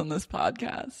saying this on this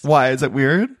podcast. Why is it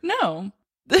weird? No.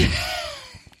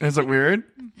 Is it weird?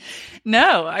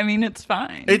 No, I mean, it's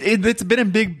fine. It's been a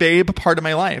big babe part of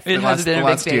my life. It has been a big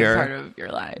last year. part of your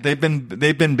life. They've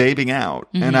been babing out,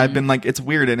 and I've been like, it's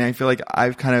weird, and I feel like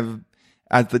I've kind of,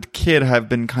 as the kid, have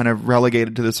been kind of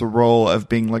relegated to this role of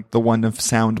being like the one of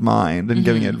sound mind and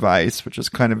giving advice, which is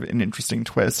kind of an interesting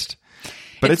twist.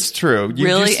 But it's true. You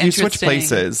really you switch interesting.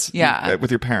 places, Yeah. with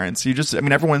your parents. You just, I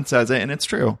mean, everyone says it, and it's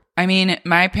true. I mean,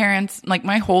 my parents, like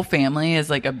my whole family is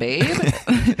like a babe.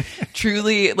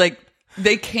 Truly, like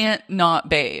they can't not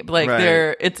babe. Like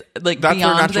Right. it's like That's their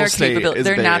beyond natural their state capability. is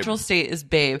Their babe. natural state is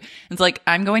babe. It's like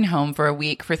I'm going home for a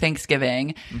week for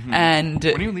Thanksgiving, and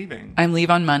When are you leaving? I leave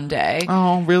on Monday.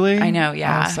 Oh, really? I know,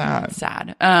 yeah, Oh, sad. It's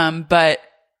sad. But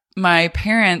my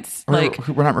parents, like,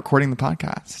 We're not recording the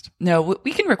podcast. no,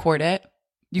 we can record it.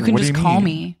 You can What do just you call mean?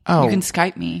 me. Oh. You can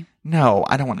Skype me. No,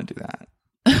 I don't want to do that.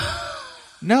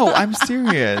 No, I'm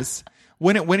serious.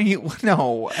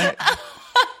 No.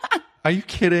 Are you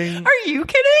kidding? Are you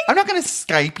kidding? I'm not going to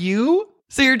Skype you.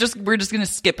 So we're just gonna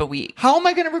skip a week. How am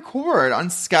I going to record on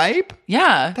Skype?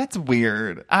 Yeah, That's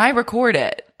weird. I record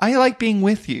it. I like being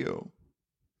with you.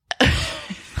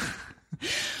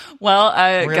 Well,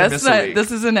 I We're gonna guess miss a that week.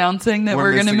 this is announcing that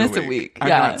we're going to missing miss a week. I'm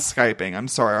Yeah. not Skyping. I'm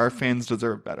sorry. Our fans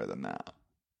deserve better than that.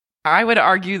 I would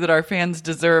argue that our fans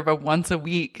deserve a once a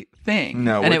week thing.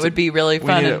 No, and it it's- would be really we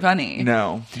fun need and funny.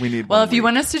 No, we need. Well, one if you week.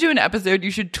 want us to do an episode, you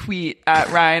should tweet at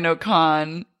Ryan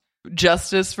O'Con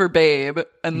Justice for Babe,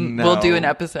 and No. we'll do an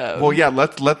episode. Well, yeah.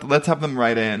 Let's have them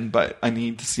write in, but I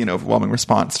need to see an overwhelming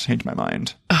response to change my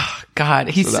mind.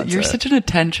 God, So that's you're it. such an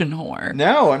attention whore.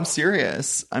 No, I'm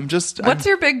serious. What's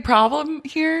your big problem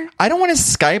here? I don't want to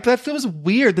Skype. That feels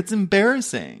weird. That's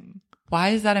embarrassing. Why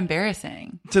is that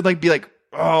embarrassing? To like be like,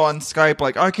 oh, on Skype,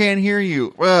 like I can't hear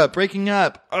you. Breaking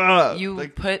up. You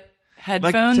like, put like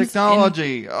headphones.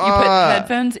 technology. You put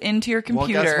headphones into your Well,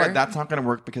 computer. guess what? That's not going to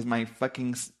work because my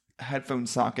fucking headphone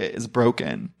socket is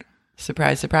broken.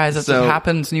 Surprise, surprise. That's So- what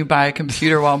happens when you buy a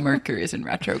computer while Mercury is in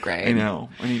retrograde. I know.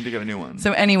 I need to get a new one.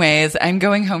 So anyways, I'm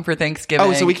going home for Thanksgiving.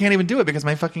 Oh, so we can't even do it because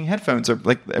my fucking headphones are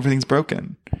like everything's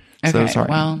broken. So Okay, sorry.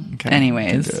 well, Okay,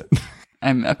 anyways. we can do it.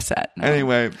 I'm upset. now.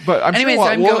 Anyway, but I'm Anyway, sure so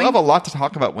I'm we'll going- have a lot to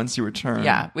talk about once you return.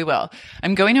 Yeah, we will.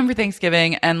 I'm going home for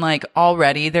Thanksgiving, and like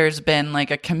already there's been like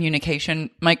a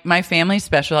communication, like my family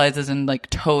specializes in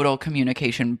like total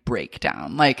communication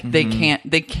breakdown. Like they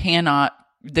cannot,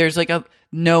 there's like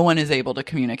no one is able to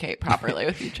communicate properly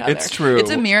with each other. It's true.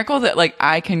 It's a miracle that like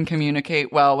I can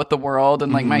communicate well with the world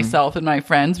and like myself and my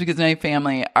friends, because my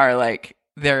family are like,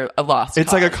 they're a lost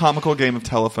It's like a cause. comical game of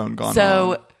telephone gone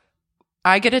So wrong.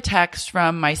 I get a text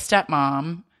from my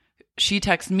stepmom. She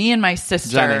texts me and my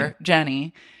sister,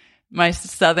 Jenny, my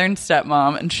southern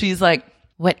stepmom, and she's like,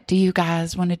 what do you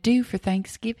guys want to do for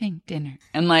Thanksgiving dinner?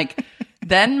 And like,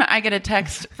 then I get a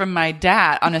text from my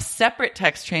dad on a separate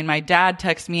text chain. My dad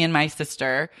texts me and my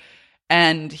sister,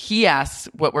 and he asks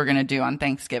what we're going to do on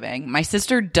Thanksgiving. My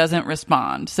sister doesn't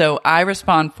respond. So I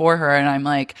respond for her, and I'm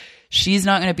like, she's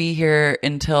not going to be here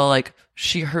until like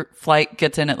her flight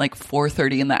gets in at like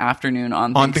 4:30 in the afternoon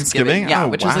on Thanksgiving. Yeah, Oh,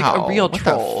 which is like a wow. real What the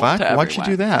troll. fuck? To Why'd you everyone.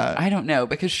 do that? I don't know,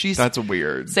 because That's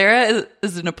weird. Sarah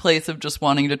is in a place of just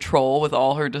wanting to troll with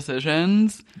all her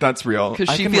decisions That's real. because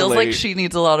I she can feels like relate. she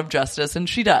needs a lot of justice, and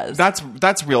she does. That's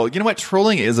real. You know what?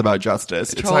 Trolling is about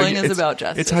justice. Trolling is about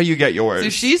justice. It's how you get yours. So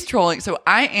she's trolling. So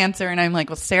I answer, and I'm like,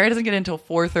 well, Sarah doesn't get in until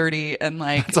 4:30, and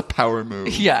like, It's a power move.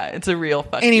 yeah, it's a real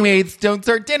fuck. Anyways, don't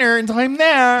start dinner until I'm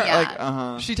there.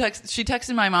 Yeah. Like, She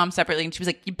texted my mom separately, and she was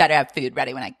like, you better have food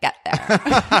ready when I get there.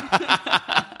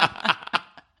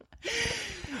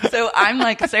 So I'm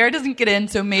like, Sarah doesn't get in,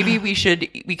 so maybe we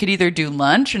could either do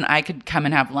lunch, and I could come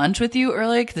and have lunch with you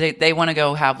early, because they want to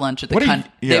go have lunch at the What are you-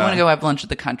 they yeah. want to go have lunch at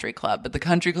the country club, but the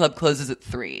country club closes at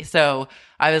 3. So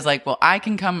I was like, well, I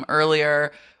can come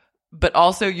earlier, but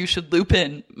also you should loop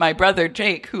in my brother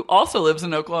Jake, who also lives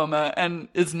in Oklahoma and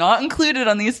is not included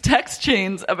on these text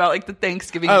chains about like the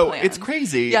Thanksgiving Oh, plans. it's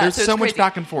crazy. Yeah, There's so so it's much crazy.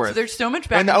 back and forth. So there's so much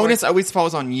back and the and onus forth. always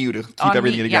falls on you to keep On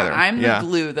everything me. together. Yeah, I'm the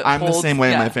glue that I'm holds, the same way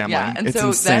in yeah, my family. Yeah. And it's so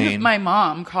insane. then my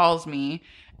mom calls me,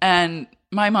 and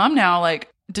my mom now like,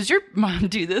 does your mom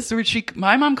do this? Where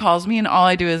my mom calls me, and all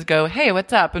I do is go, hey,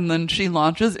 what's up? And then she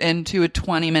launches into a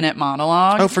 20-minute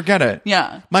monologue. Oh, forget it.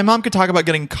 Yeah. My mom could talk about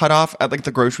getting cut off at like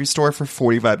the grocery store for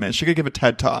 45 minutes. She could give a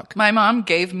TED talk. My mom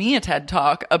gave me a TED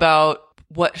talk about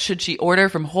what should she order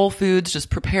from Whole Foods, just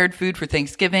prepared food for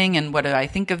Thanksgiving, and what do I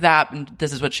think of that? And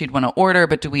this is what she'd want to order,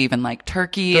 but do we even like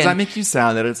turkey? Does that make you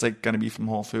sad that it's like going to be from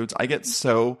Whole Foods? I get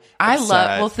so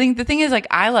upset. The thing is, like,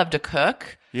 I love to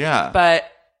cook. Yeah. But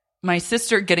my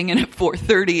sister getting in at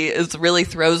 4:30 really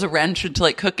throws a wrench into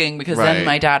like cooking, because then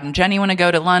my dad and Jenny want to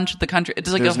go to lunch at the country.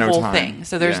 It's like a whole thing.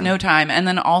 So there's no time. And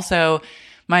then also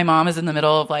my mom is in the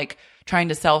middle of like trying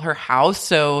to sell her house.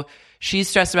 So she's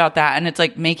stressed about that. And it's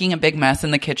like making a big mess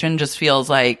in the kitchen just feels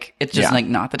like it's just like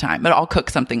not the time. But I'll cook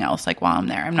something else like while I'm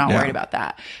there. I'm not worried about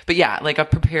that. But yeah, like a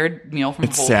prepared meal from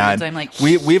Whole Foods. I'm like,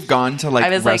 we've gone to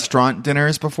like restaurant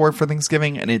dinners before for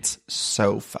Thanksgiving, and it's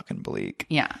so fucking bleak.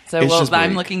 Yeah. So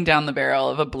I'm looking down the barrel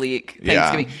of a bleak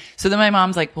Thanksgiving. Yeah. So then my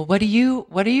mom's like, well, what do you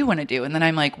want to do? And then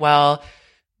I'm like, well,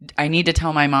 I need to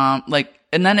tell my mom, like,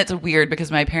 and then it's weird because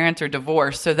my parents are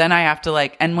divorced. So then I have to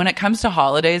like, and when it comes to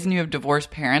holidays and you have divorced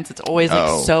parents, it's always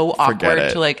like so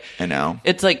awkward to like, I know.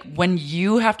 It's like when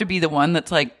you have to be the one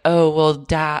that's like, oh, well,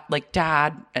 dad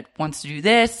wants to do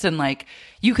this, and like,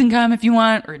 you can come if you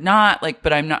want or not. Like,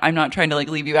 but I'm not trying to like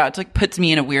leave you out. It's like puts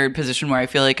me in a weird position where I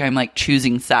feel like I'm like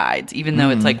choosing sides, even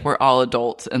though it's like we're all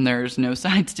adults and there's no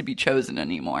sides to be chosen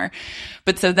anymore.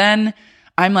 But so then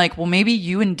I'm like, well, maybe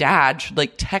you and dad should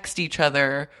like text each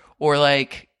other or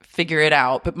like figure it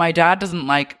out. But my dad doesn't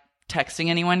like texting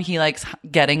anyone. He likes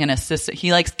getting an assistant.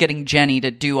 He likes getting Jenny to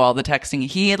do all the texting.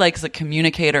 He likes a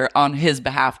communicator on his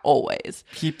behalf always.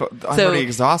 I'm already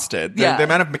exhausted. The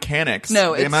amount of mechanics.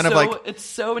 No, the amount of like it's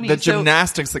so many. The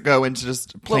gymnastics that go into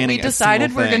just planning. What we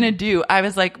decided we're gonna do, I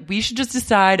was like, we should just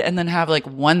decide and then have like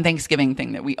one Thanksgiving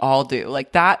thing that we all do.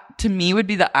 Like that to me would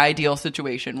be the ideal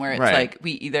situation where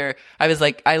it's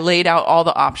like I laid out all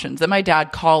the options. Then my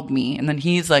dad called me and then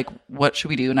he's like, what should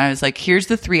we do? And I was like, here's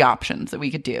the 3 options that we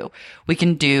could do. We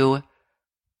can do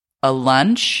a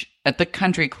lunch at the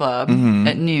country club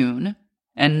at noon,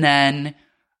 and then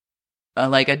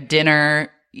like a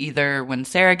dinner either when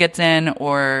Sarah gets in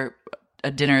or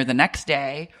a dinner the next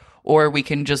day, or we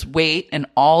can just wait and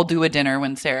all do a dinner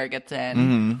when Sarah gets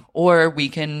in, or we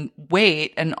can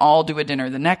wait and all do a dinner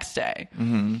the next day.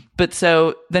 But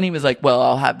so then he was like, well,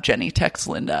 I'll have Jenny text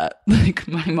Linda, like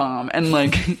my mom, and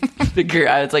like figure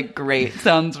out. It's like, great.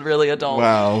 Sounds really adult.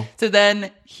 Wow. So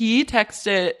then he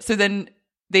texted. So then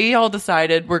they all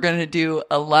decided we're going to do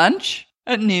a lunch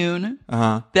at noon.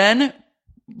 Then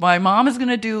my mom is going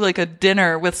to do like a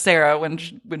dinner with Sarah when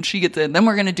she gets in. Then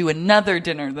we're going to do another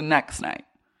dinner the next night.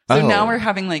 So now we're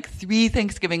having like 3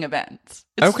 Thanksgiving events.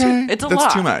 It's a lot.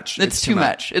 That's too much. It's too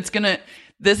much.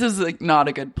 This is like not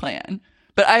a good plan.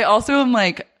 But I also am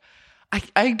like,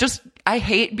 I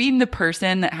hate being the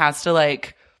person that has to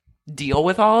like deal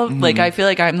with all of, like, I feel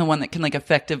like I'm the one that can like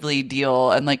effectively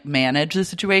deal and like manage the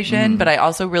situation. But I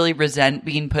also really resent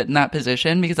being put in that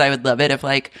position, because I would love it if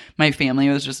like my family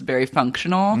was just very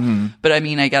functional. But I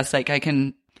mean, I guess like I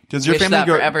can. Does your family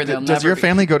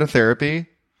go to therapy?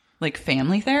 Like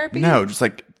family therapy? No, just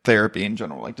like therapy in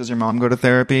general. Like, does your mom go to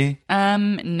therapy?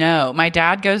 No. My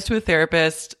dad goes to a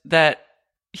therapist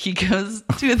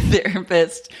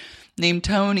named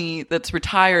Tony that's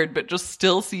retired but just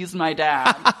still sees my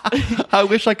dad. I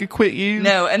wish I could quit you.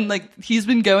 No, and like he's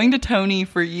been going to Tony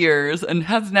for years and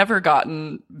has never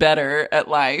gotten better at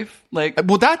life. Like,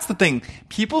 well, that's the thing.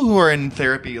 People who are in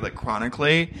therapy like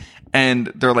chronically,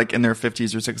 and they're like in their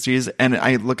 50s or 60s, and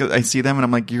I see them and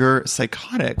I'm like, you're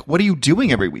psychotic. What are you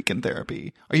doing every week in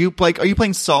therapy? Are you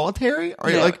playing solitary?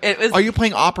 Are you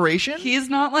playing Operation? He's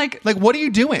not like what are you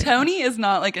doing? Tony is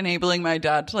not like enabling my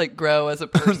dad to like grow as a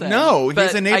person. No,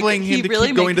 he's enabling him to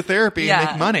keep going to therapy and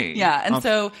make money. Yeah, and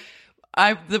so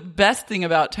the best thing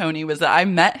about Tony was that I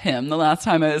met him the last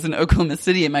time I was in Oklahoma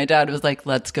City, and my dad was like,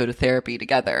 let's go to therapy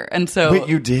together. And so. Wait,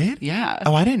 you did? Yeah.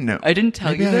 Oh, I didn't know. I didn't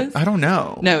tell you this? I don't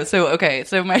know. No. So, okay.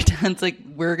 So my dad's like,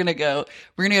 we're going to go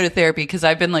to therapy, because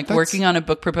I've been like working on a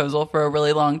book proposal for a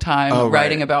really long time,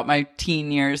 writing about my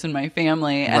teen years and my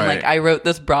family. And like, I wrote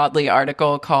this Broadly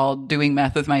article called Doing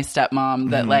Meth with My Stepmom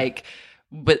that like,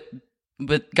 but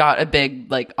got a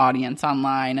big like audience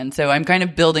online. And so I'm kind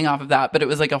of building off of that, but it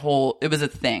was like it was a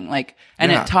thing. Like,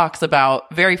 and it talks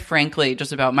about, very frankly,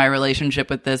 just about my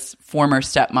relationship with this former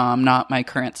stepmom, not my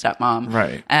current stepmom.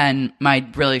 Right. And my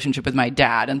relationship with my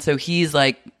dad. And so he's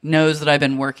like, knows that I've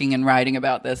been working and writing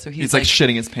about this. So he's like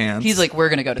shitting his pants. He's like, we're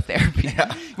going to go to therapy.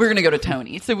 Yeah. We're going to go to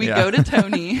Tony. So we go to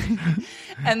Tony.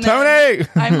 And then Tony!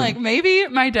 I'm like, maybe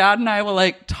my dad and I will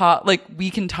like talk, like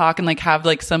we can talk and like have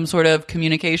like some sort of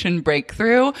communication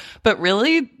breakthrough. But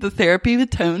really the therapy with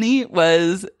Tony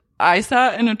was, I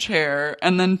sat in a chair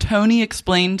and then Tony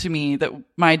explained to me that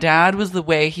my dad was the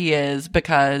way he is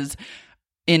because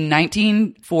in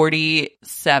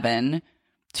 1947,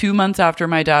 2 months after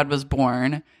my dad was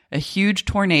born, a huge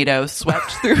tornado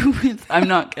swept through I'm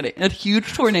not kidding. A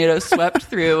huge tornado swept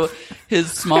through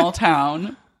his small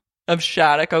town of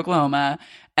Shattuck, Oklahoma,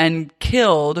 and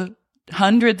killed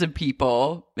hundreds of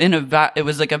people it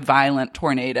was like a violent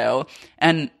tornado,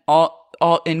 and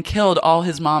killed all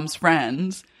his mom's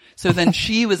friends. So then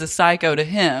she was a psycho to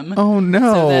him. Oh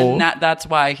no. So then that's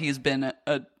why he's been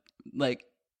a like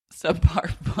subpar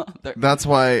father. That's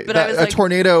why But I was a like,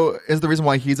 tornado is the reason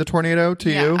why he's a tornado to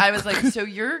you. I was like, so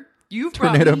you brought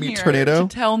Tornado me meet here tornado?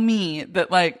 to tell me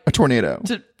that like A tornado.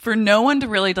 for no one to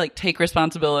really like take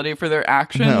responsibility for their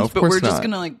actions, No, of but course we're just not.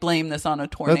 gonna like blame this on a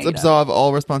tornado. Let's absolve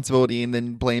all responsibility and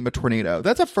then blame a tornado.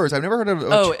 That's a first. I've never heard of.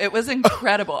 Oh, it was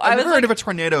incredible. I've I was never heard like, of a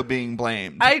tornado being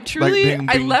blamed. I truly,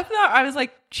 Like, I left that. I was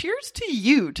like, cheers to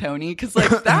you, Tony, because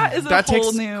like that is a that whole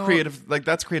takes new creative. Like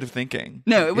that's creative thinking.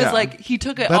 No, it was Yeah. like he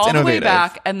took it That's all the way innovative.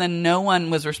 back, and then no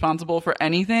one was responsible for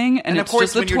anything, and of it's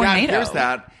course, just a when your dad tornado. hears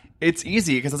that, it's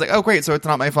easy because it's like, oh, great. So it's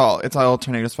not my fault. It's all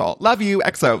tornado's fault. Love you,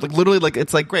 EXO. Like literally, like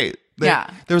it's like great. Yeah.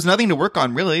 There was nothing to work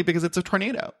on really because it's a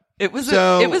tornado. It was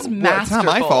So, it was well, masterful. it's not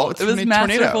my fault. It's it was a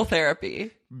masterful tornado.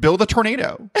 therapy. Build a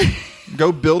tornado.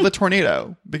 Go build a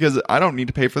tornado because I don't need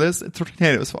to pay for this. It's a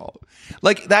tornado's fault.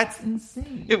 Like that's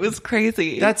insane. It was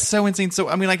crazy. That's so insane. So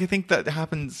I mean, like I think that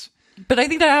happens. But I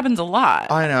think that happens a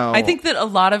lot. I know. I think that a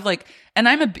lot of like, and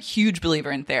I'm a huge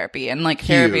believer in therapy, and like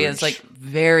therapy has like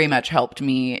very much helped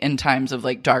me in times of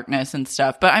like darkness and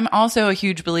stuff. But I'm also a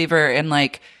huge believer in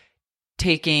like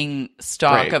taking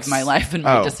stock Breaks. of my life and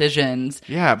my Oh. decisions.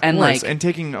 Yeah, of and course. like, And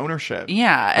taking ownership.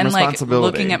 yeah, and like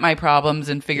responsibility. looking at my problems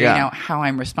and figuring Yeah. out how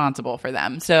I'm responsible for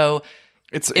them. So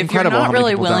It's if you're incredible how not many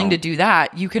really people willing to don't. do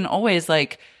that, you can always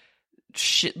like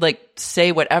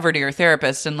say whatever to your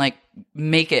therapist and like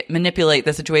manipulate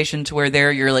the situation to where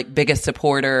they're your like biggest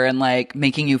supporter and like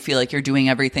making you feel like you're doing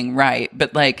everything right.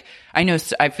 But like I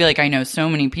feel like I know so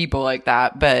many people like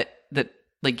that, but that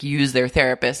like use their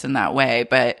therapist in that way.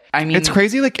 But I mean, It's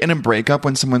crazy, like in a breakup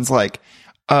when someone's like,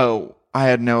 "Oh, I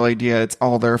had no idea. It's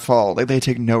all their fault." Like they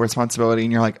take no responsibility,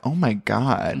 and you're like, "Oh my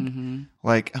god, Mm-hmm.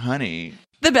 like, honey."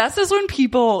 the best is when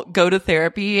people go to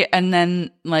therapy and then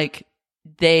like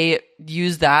they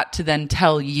use that to then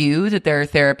tell you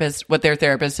that what their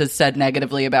therapist has said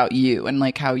negatively about you and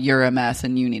like how you're a mess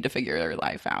and you need to figure your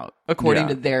life out according Yeah.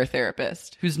 to their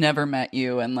therapist who's never met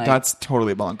you. And like, That's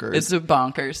totally bonkers. it's a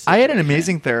bonkers. I had an situation.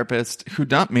 amazing therapist who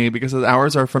dumped me because the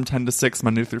hours are from 10 to 6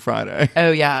 Monday through Friday,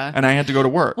 Oh yeah. and I had to go to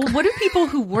work. Well, what do people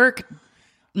who work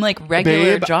like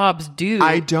regular Babe, jobs do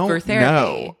I don't for therapy?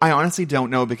 know. I honestly don't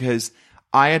know because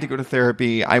I had to go to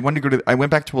therapy. I went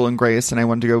back to Will and Grace and I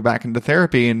wanted to go back into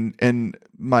therapy, and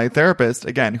my therapist,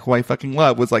 again, who I fucking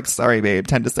love, was like, "Sorry, babe,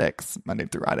 10 to 6, Monday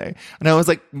through Friday." And I was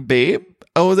like, "Babe,"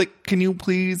 I was like, "Can you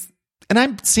please?" And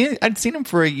I'd seen him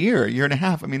for a year and a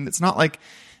half. I mean, it's not like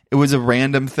it was a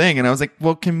random thing. And I was like,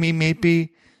 "Well, can we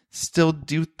maybe still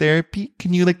do therapy?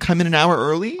 Can you like come in an hour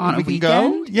early On and a we can go?"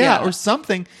 weekend? Yeah, Yeah. or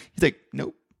something. He's like,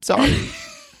 "Nope, sorry."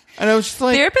 And I was just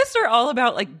like, Therapists are all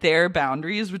about like their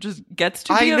boundaries, which is gets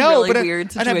to be I a know, really but weird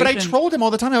but situation. I trolled him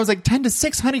all the time. I was like, 10 to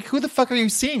 6, honey, who the fuck are you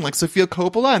seeing? Like Sofia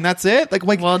Coppola, and that's it? Like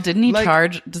Well, doesn't he like,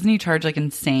 charge like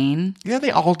insane? Yeah,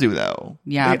 they all do, though.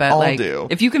 Yeah, they but all like do.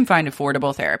 if you can find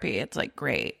affordable therapy, it's like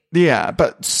great. Yeah,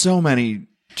 but so many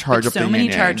charge up So the many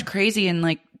yin-yang. charge crazy, and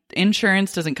like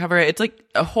insurance doesn't cover it. It's like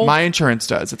a whole My insurance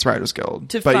does. It's Writers Guild.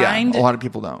 To but find- yeah, a lot of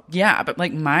people don't. yeah, but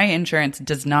like my insurance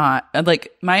does not.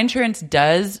 Like my insurance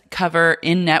does cover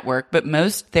in network, but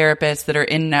most therapists that are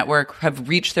in network have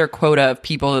reached their quota of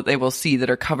people that they will see that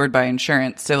are covered by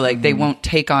insurance. So like they won't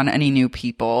take on any new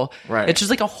people. Right. It's just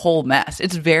like a whole mess.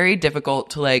 It's very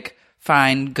difficult to like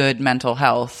find good mental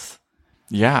health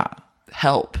Yeah.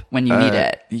 help when you need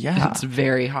it. yeah. It's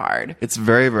very hard. It's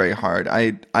very, very hard.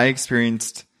 I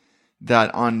experienced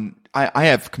that I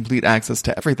have complete access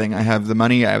to everything. I have the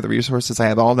money, I have the resources, I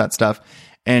have all that stuff.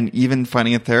 And even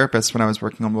finding a therapist when I was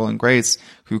working on Will and Grace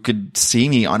who could see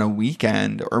me on a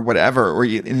weekend or whatever, or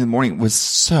in the morning, was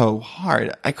so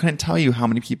hard. I couldn't tell you how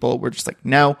many people were just like,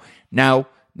 no. And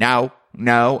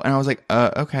I was like,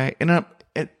 okay. And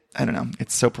I don't know.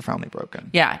 It's so profoundly broken.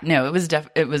 Yeah, no, it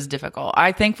was difficult.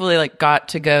 I thankfully like got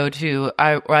to go to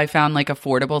I found like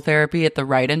affordable therapy at the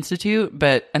Wright Institute,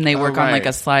 and they work on like right.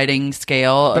 a sliding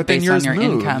scale But then based on yours your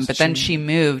moved. income. But then she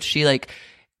moved. She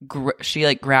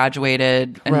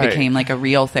graduated and Right. became like a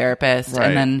real therapist, Right.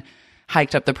 and then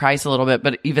hiked up the price a little bit.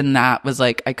 But even that was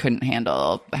like I couldn't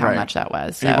handle how Right. much that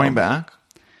was. Are you So going back?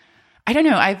 I don't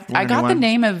know. I got the anyone?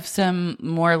 name of some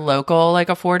more local like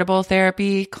affordable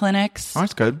therapy clinics. Oh,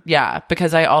 that's good. Yeah,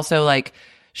 because I also like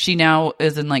she now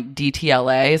is in like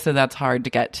DTLA, so that's hard to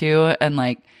get to, and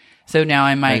like So now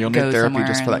I might You'll go need therapy somewhere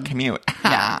just for that and- commute.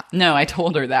 Yeah. No, I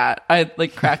told her that. I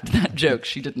like cracked that joke.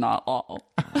 She did not lol.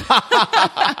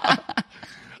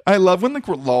 I love when the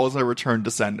laws are returned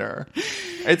to sender.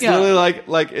 It's Yeah. literally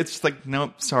like it's just like,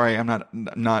 nope, sorry, I'm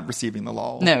not receiving the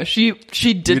law. No, she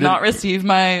did not receive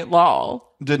my lol.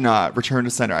 Did not return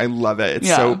to sender. I love it. It's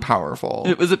Yeah. so powerful.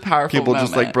 It was a powerful People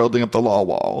just moment. like building up the law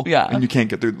wall. Yeah. And you can't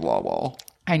get through the law wall.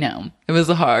 I know. It was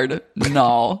a hard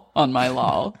null on my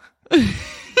lol.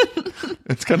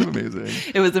 It's kind of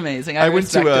amazing. It was amazing. I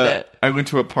respected it. I went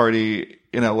to a party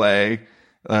in LA,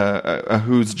 a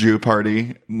Who's Jew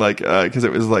party, like because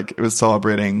it was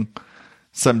celebrating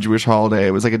some Jewish holiday.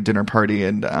 It was like a dinner party,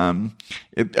 and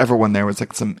everyone there was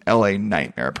like some LA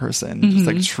nightmare person, just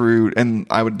like true. And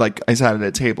I sat at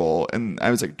a table, and I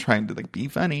was like trying to like be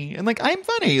funny, and like I'm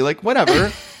funny, like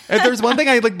whatever. If there's one thing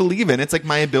I like believe in, it's like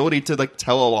my ability to like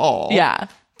tell a law. Yeah.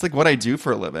 It's like what I do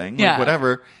for a living, like Yeah.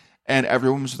 whatever. And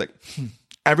everyone was just like,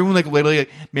 everyone like literally like,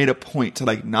 made a point to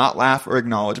like not laugh or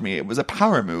acknowledge me. It was a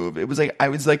power move. It was like, I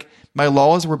was like, my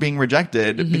laws were being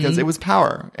rejected because it was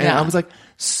power. And Yeah. I was like,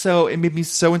 so it made me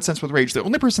so incensed with rage. The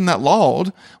only person that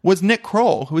lolled was Nick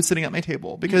Kroll, who was sitting at my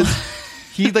table, because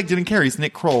he like didn't care. He's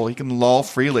Nick Kroll. He can loll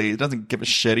freely. He doesn't give a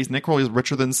shit. He's Nick Kroll. He's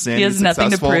richer than sin. He has He's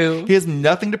nothing to successful. prove. He has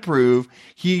nothing to prove.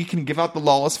 He can give out the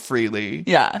laws freely.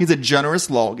 Yeah. He's a generous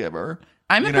lawgiver.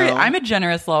 I'm you know? I'm a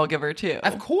generous lawgiver too.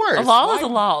 Of course. A law is Why-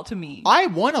 a law to me. I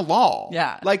won a law.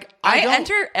 Yeah. Like I don't-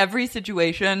 enter every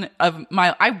situation of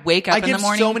my I wake up I in the give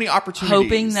morning so many opportunities.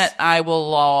 hoping that I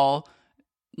will lol,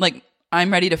 like I'm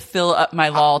ready to fill up my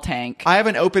lol tank. I have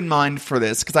an open mind for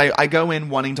this because I go in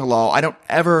wanting to law. I don't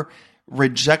ever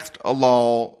reject a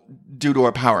law due to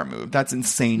a power move. That's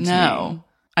insane to me. No.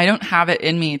 I don't have it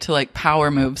in me to like power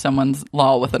move someone's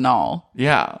lol with a null.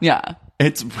 Yeah. Yeah.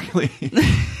 It's really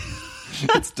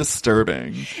it's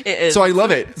disturbing. It is. So I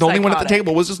love it. The only one at the Psychotic.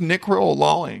 table was just Nick Kroll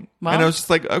lolling. Well- And I was just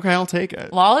like, okay, I'll take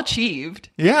it. Lol achieved.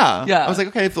 Yeah. Yeah. I was like,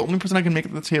 okay, if the only person I can make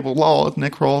at the table lol is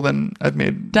Nick Kroll, then I've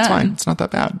made it's Done. fine. It's not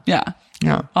that bad. Yeah.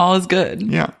 Yeah. All is good.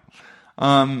 Yeah.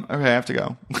 Okay, I have to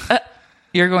go.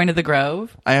 You're going to the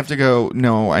Grove? I have to go.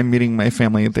 No, I'm meeting my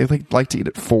family. They like to eat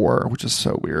at 4, which is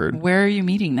so weird. Where are you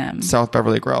meeting them? South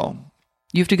Beverly Grill.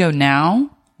 You have to go now?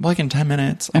 Like in 10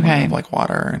 minutes. I'm Okay. gonna have like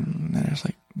water and I just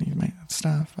like need my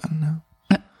stuff. I don't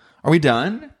know. Are we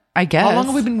done? I guess. How long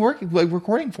have we been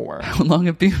recording for? How long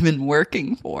have you been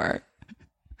working for?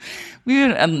 We've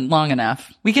been long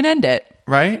enough. We can end it.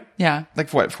 Right? Yeah.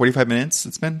 Like what? 45 minutes?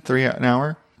 It's been an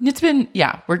hour. It's been,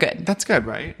 yeah, we're good. That's good,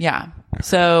 right? Yeah.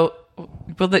 So,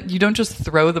 well, you don't just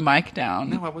throw the mic down.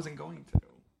 No, I wasn't going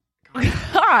to.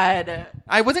 God.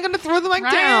 I wasn't going to throw the mic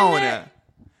Ryan. down.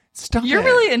 Stop You're it.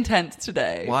 really intense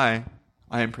today. Why?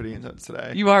 I am pretty intense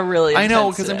today. You are really I intense know,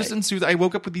 because I'm today. just enthused. I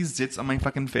woke up with these zits on my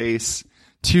fucking face.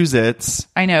 2 zits.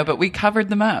 I know, but we covered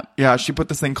them up. Yeah, she put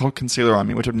this thing called concealer on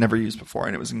me, which I've never used before,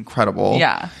 and it was incredible.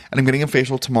 Yeah. And I'm getting a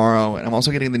facial tomorrow, and I'm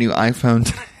also getting the new iPhone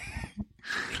today.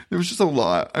 There was just a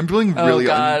lot. I'm feeling really Oh,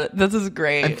 God. This is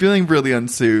great. I'm feeling really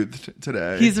unsoothed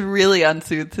today. He's really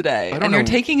unsoothed today. don't And you're know.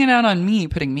 taking it out on me,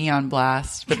 putting me on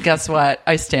blast. But guess what?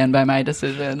 I stand by my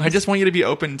decision. I just want you to be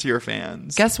open to your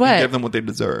fans. Guess and what? give them what they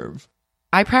deserve.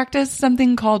 I practice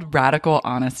something called radical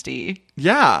honesty.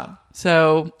 Yeah.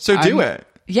 So Do it.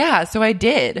 Yeah, so I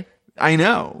did. I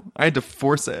know. I had to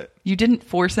force it. You didn't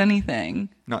force anything.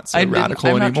 Not so I'm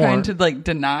radical not anymore. trying to like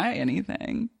deny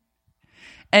anything.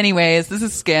 Anyways, this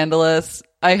is scandalous.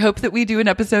 I hope that we do an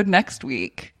episode next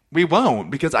week. We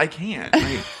won't because I can't.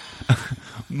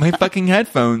 My fucking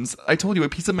headphones. I told you a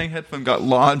piece of my headphone got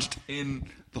lodged in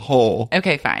the hole.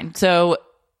 Okay, fine. So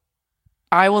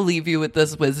I will leave you with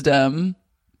this wisdom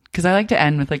because I like to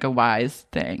end with like a wise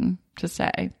thing to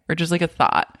say or just like a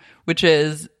thought, which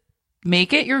is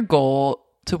make it your goal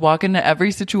to walk into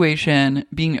every situation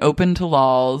being open to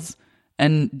lols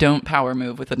and don't power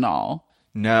move with a null.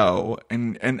 No,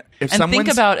 and if And someone's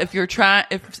think about if you're trying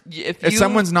if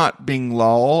someone's not being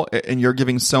lol and you're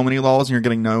giving so many lols and you're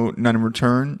getting none in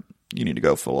return, you need to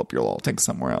go fill up your lol tank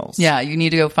somewhere else. yeah, you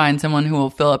need to go find someone who will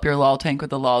fill up your lol tank with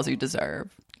the lols you deserve.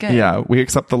 Good. Yeah, we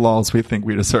accept the lols we think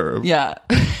we deserve. Yeah.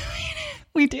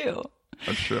 We do.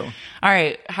 That's true. All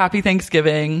right. Happy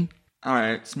Thanksgiving. All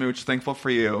right, Smooch, thankful for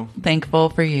you. Thankful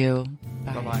for you.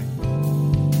 Bye.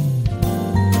 Bye-bye.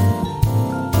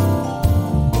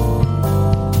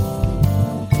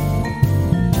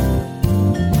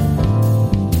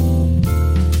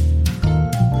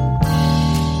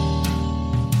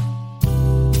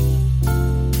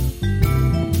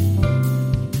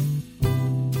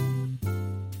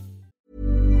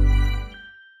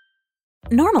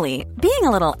 Normally, being a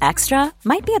little extra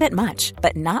might be a bit much,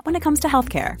 but not when it comes to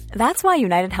healthcare. That's why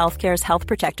United Healthcare's Health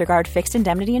Protector Guard fixed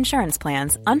indemnity insurance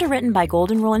plans, underwritten by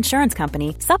Golden Rule Insurance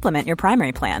Company, supplement your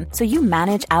primary plan so you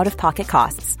manage out-of-pocket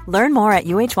costs. Learn more at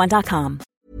uh1.com.